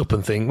sit up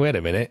and think, wait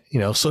a minute,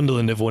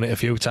 Sunderland have won it a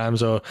few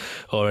times or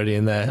already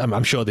in there.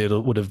 I'm sure they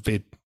would have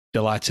been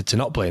delighted to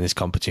not play in this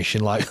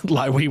competition like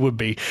we would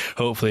be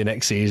hopefully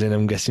next season.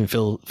 I'm guessing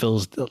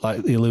Phil's,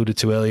 like he alluded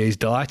to earlier, he's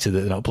delighted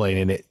that they're not playing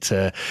in it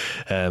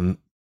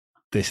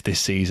this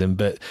season,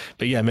 but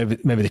yeah, maybe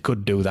they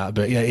could do that,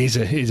 but yeah, it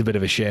is a bit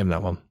of a shame,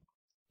 that one.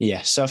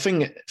 Yeah, so I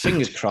think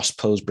fingers crossed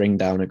Pools bring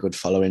down a good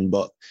following,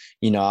 but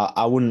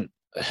I wouldn't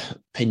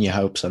pin your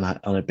hopes on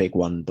a big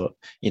one, but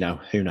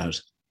who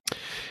knows.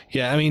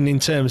 Yeah, I mean, in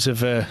terms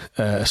of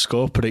a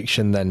score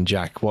prediction then,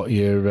 Jack, what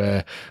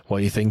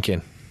are you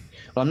thinking?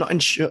 Well, I'm not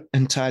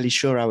entirely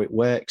sure how it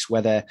works,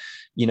 whether,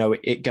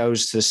 it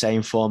goes to the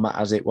same format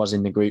as it was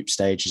in the group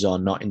stages or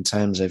not, in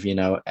terms of,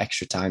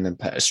 extra time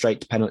and straight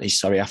to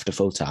penalties, after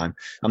full time.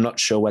 I'm not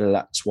sure whether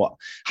that's what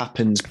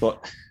happens,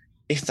 but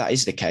if that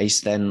is the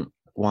case, then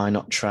why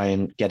not try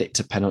and get it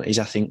to penalties?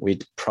 I think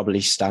we'd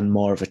probably stand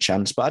more of a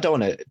chance, but I don't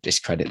want to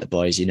discredit the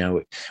boys.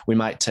 We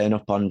might turn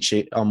up on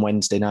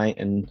Wednesday night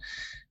and,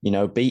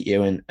 beat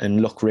you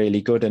and look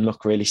really good and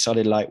look really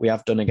solid like we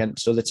have done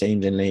against other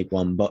teams in League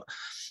One. But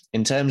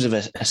in terms of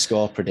a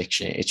score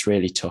prediction, it's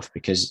really tough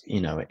because,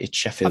 it's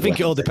Sheffield. I think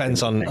it all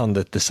depends on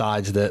the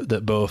sides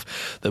that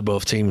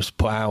both teams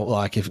put out.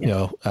 Like if,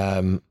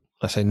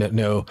 I say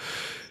no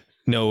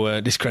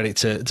discredit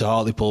to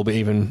Hartlepool, but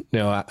even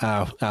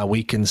our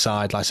weakened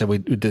side, like I said,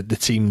 the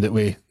team that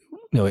we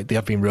they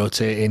have been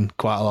rotating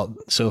quite a lot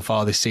so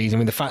far this season. I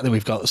mean, the fact that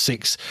we've got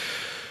six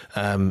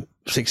or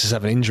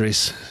seven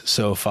injuries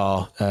so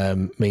far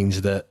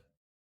means that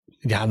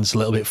your hand's a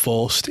little bit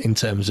forced in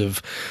terms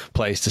of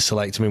players to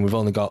select. I mean, we've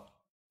only got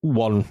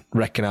one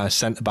recognised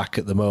centre-back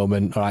at the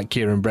moment. All right,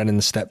 Kieran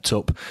Brennan stepped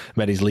up,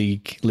 made his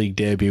league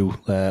debut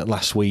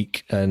last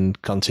week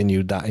and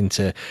continued that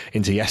into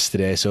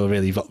yesterday. So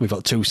really, we've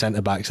got two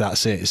centre-backs,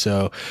 that's it.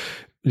 So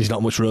there's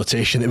not much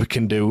rotation that we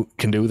can do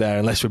there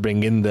unless we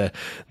bring in the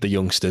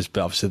youngsters.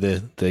 But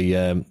obviously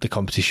the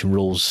competition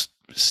rules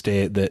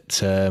state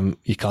that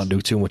you can't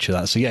do too much of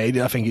that. So yeah,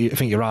 I think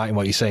you're right in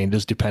what you're saying. It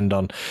does depend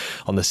on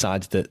the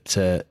sides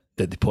that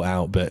they put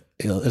out. But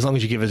as long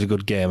as you give us a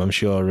good game, I'm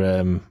sure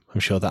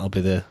that'll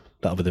be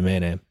the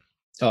main aim.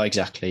 Oh,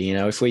 exactly.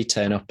 If we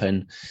turn up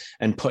and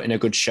put in a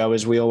good show,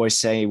 as we always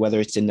say, whether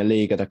it's in the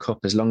league or the cup,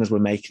 as long as we're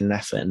making an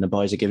effort and the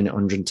boys are giving it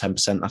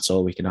 110%, that's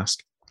all we can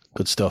ask.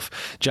 Good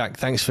stuff, Jack.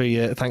 Thanks for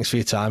your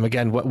time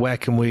again. Where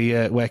can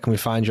we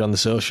find you on the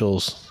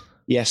socials?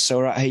 Yes, so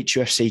we're at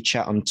HUFC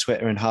Chat on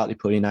Twitter and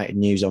Hartlepool United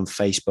News on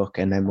Facebook,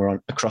 and then we're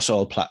on across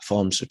all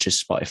platforms such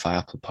as Spotify,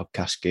 Apple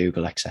Podcasts,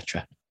 Google,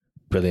 etc.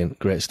 Brilliant,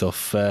 great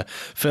stuff.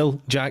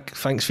 Phil, Jack,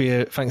 thanks for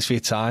your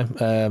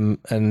time.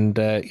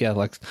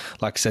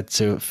 Like I said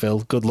to Phil,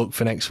 good luck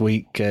for next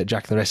week, Jack,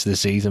 and the rest of the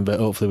season. But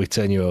hopefully we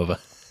turn you over.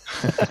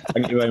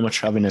 Thank you very much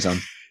for having us on.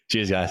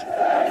 Cheers, guys.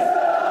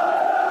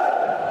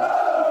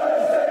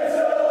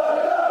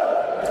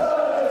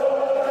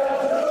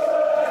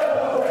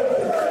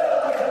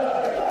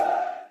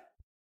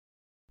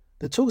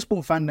 The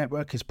TalkSport Fan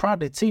Network is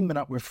proudly teaming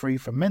up with Free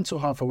for Mental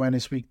Health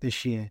Awareness Week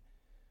this year.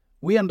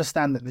 We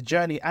understand that the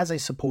journey as a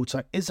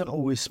supporter isn't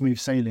always smooth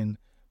sailing,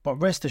 but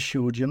rest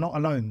assured you're not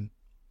alone.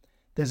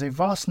 There's a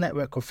vast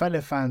network of fellow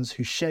fans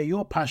who share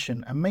your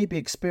passion and may be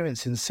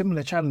experiencing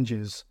similar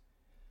challenges.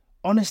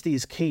 Honesty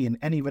is key in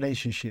any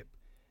relationship.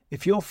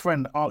 If your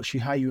friend asks you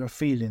how you are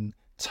feeling,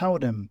 tell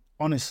them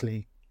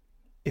honestly.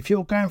 If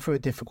you're going through a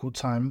difficult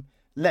time,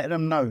 let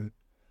them know.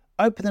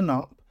 Opening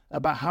up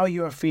about how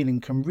you are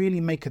feeling can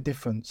really make a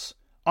difference.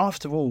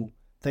 After all,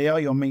 they are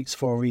your mates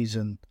for a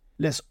reason.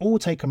 Let's all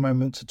take a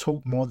moment to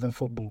talk more than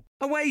football.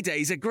 Away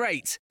days are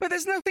great, but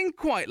there's nothing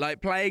quite like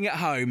playing at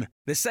home.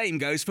 The same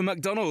goes for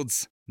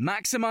McDonald's.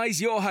 Maximise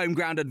your home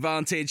ground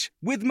advantage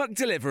with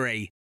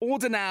McDelivery.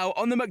 Order now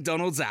on the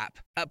McDonald's app.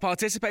 At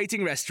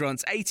participating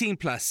restaurants, 18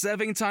 plus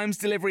serving times,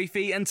 delivery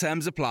fee and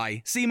terms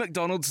apply. See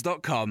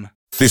mcdonalds.com.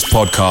 This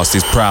podcast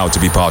is proud to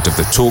be part of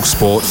the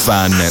TalkSport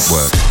Fan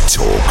Network.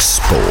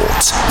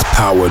 TalkSport.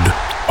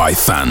 Powered by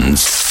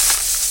fans.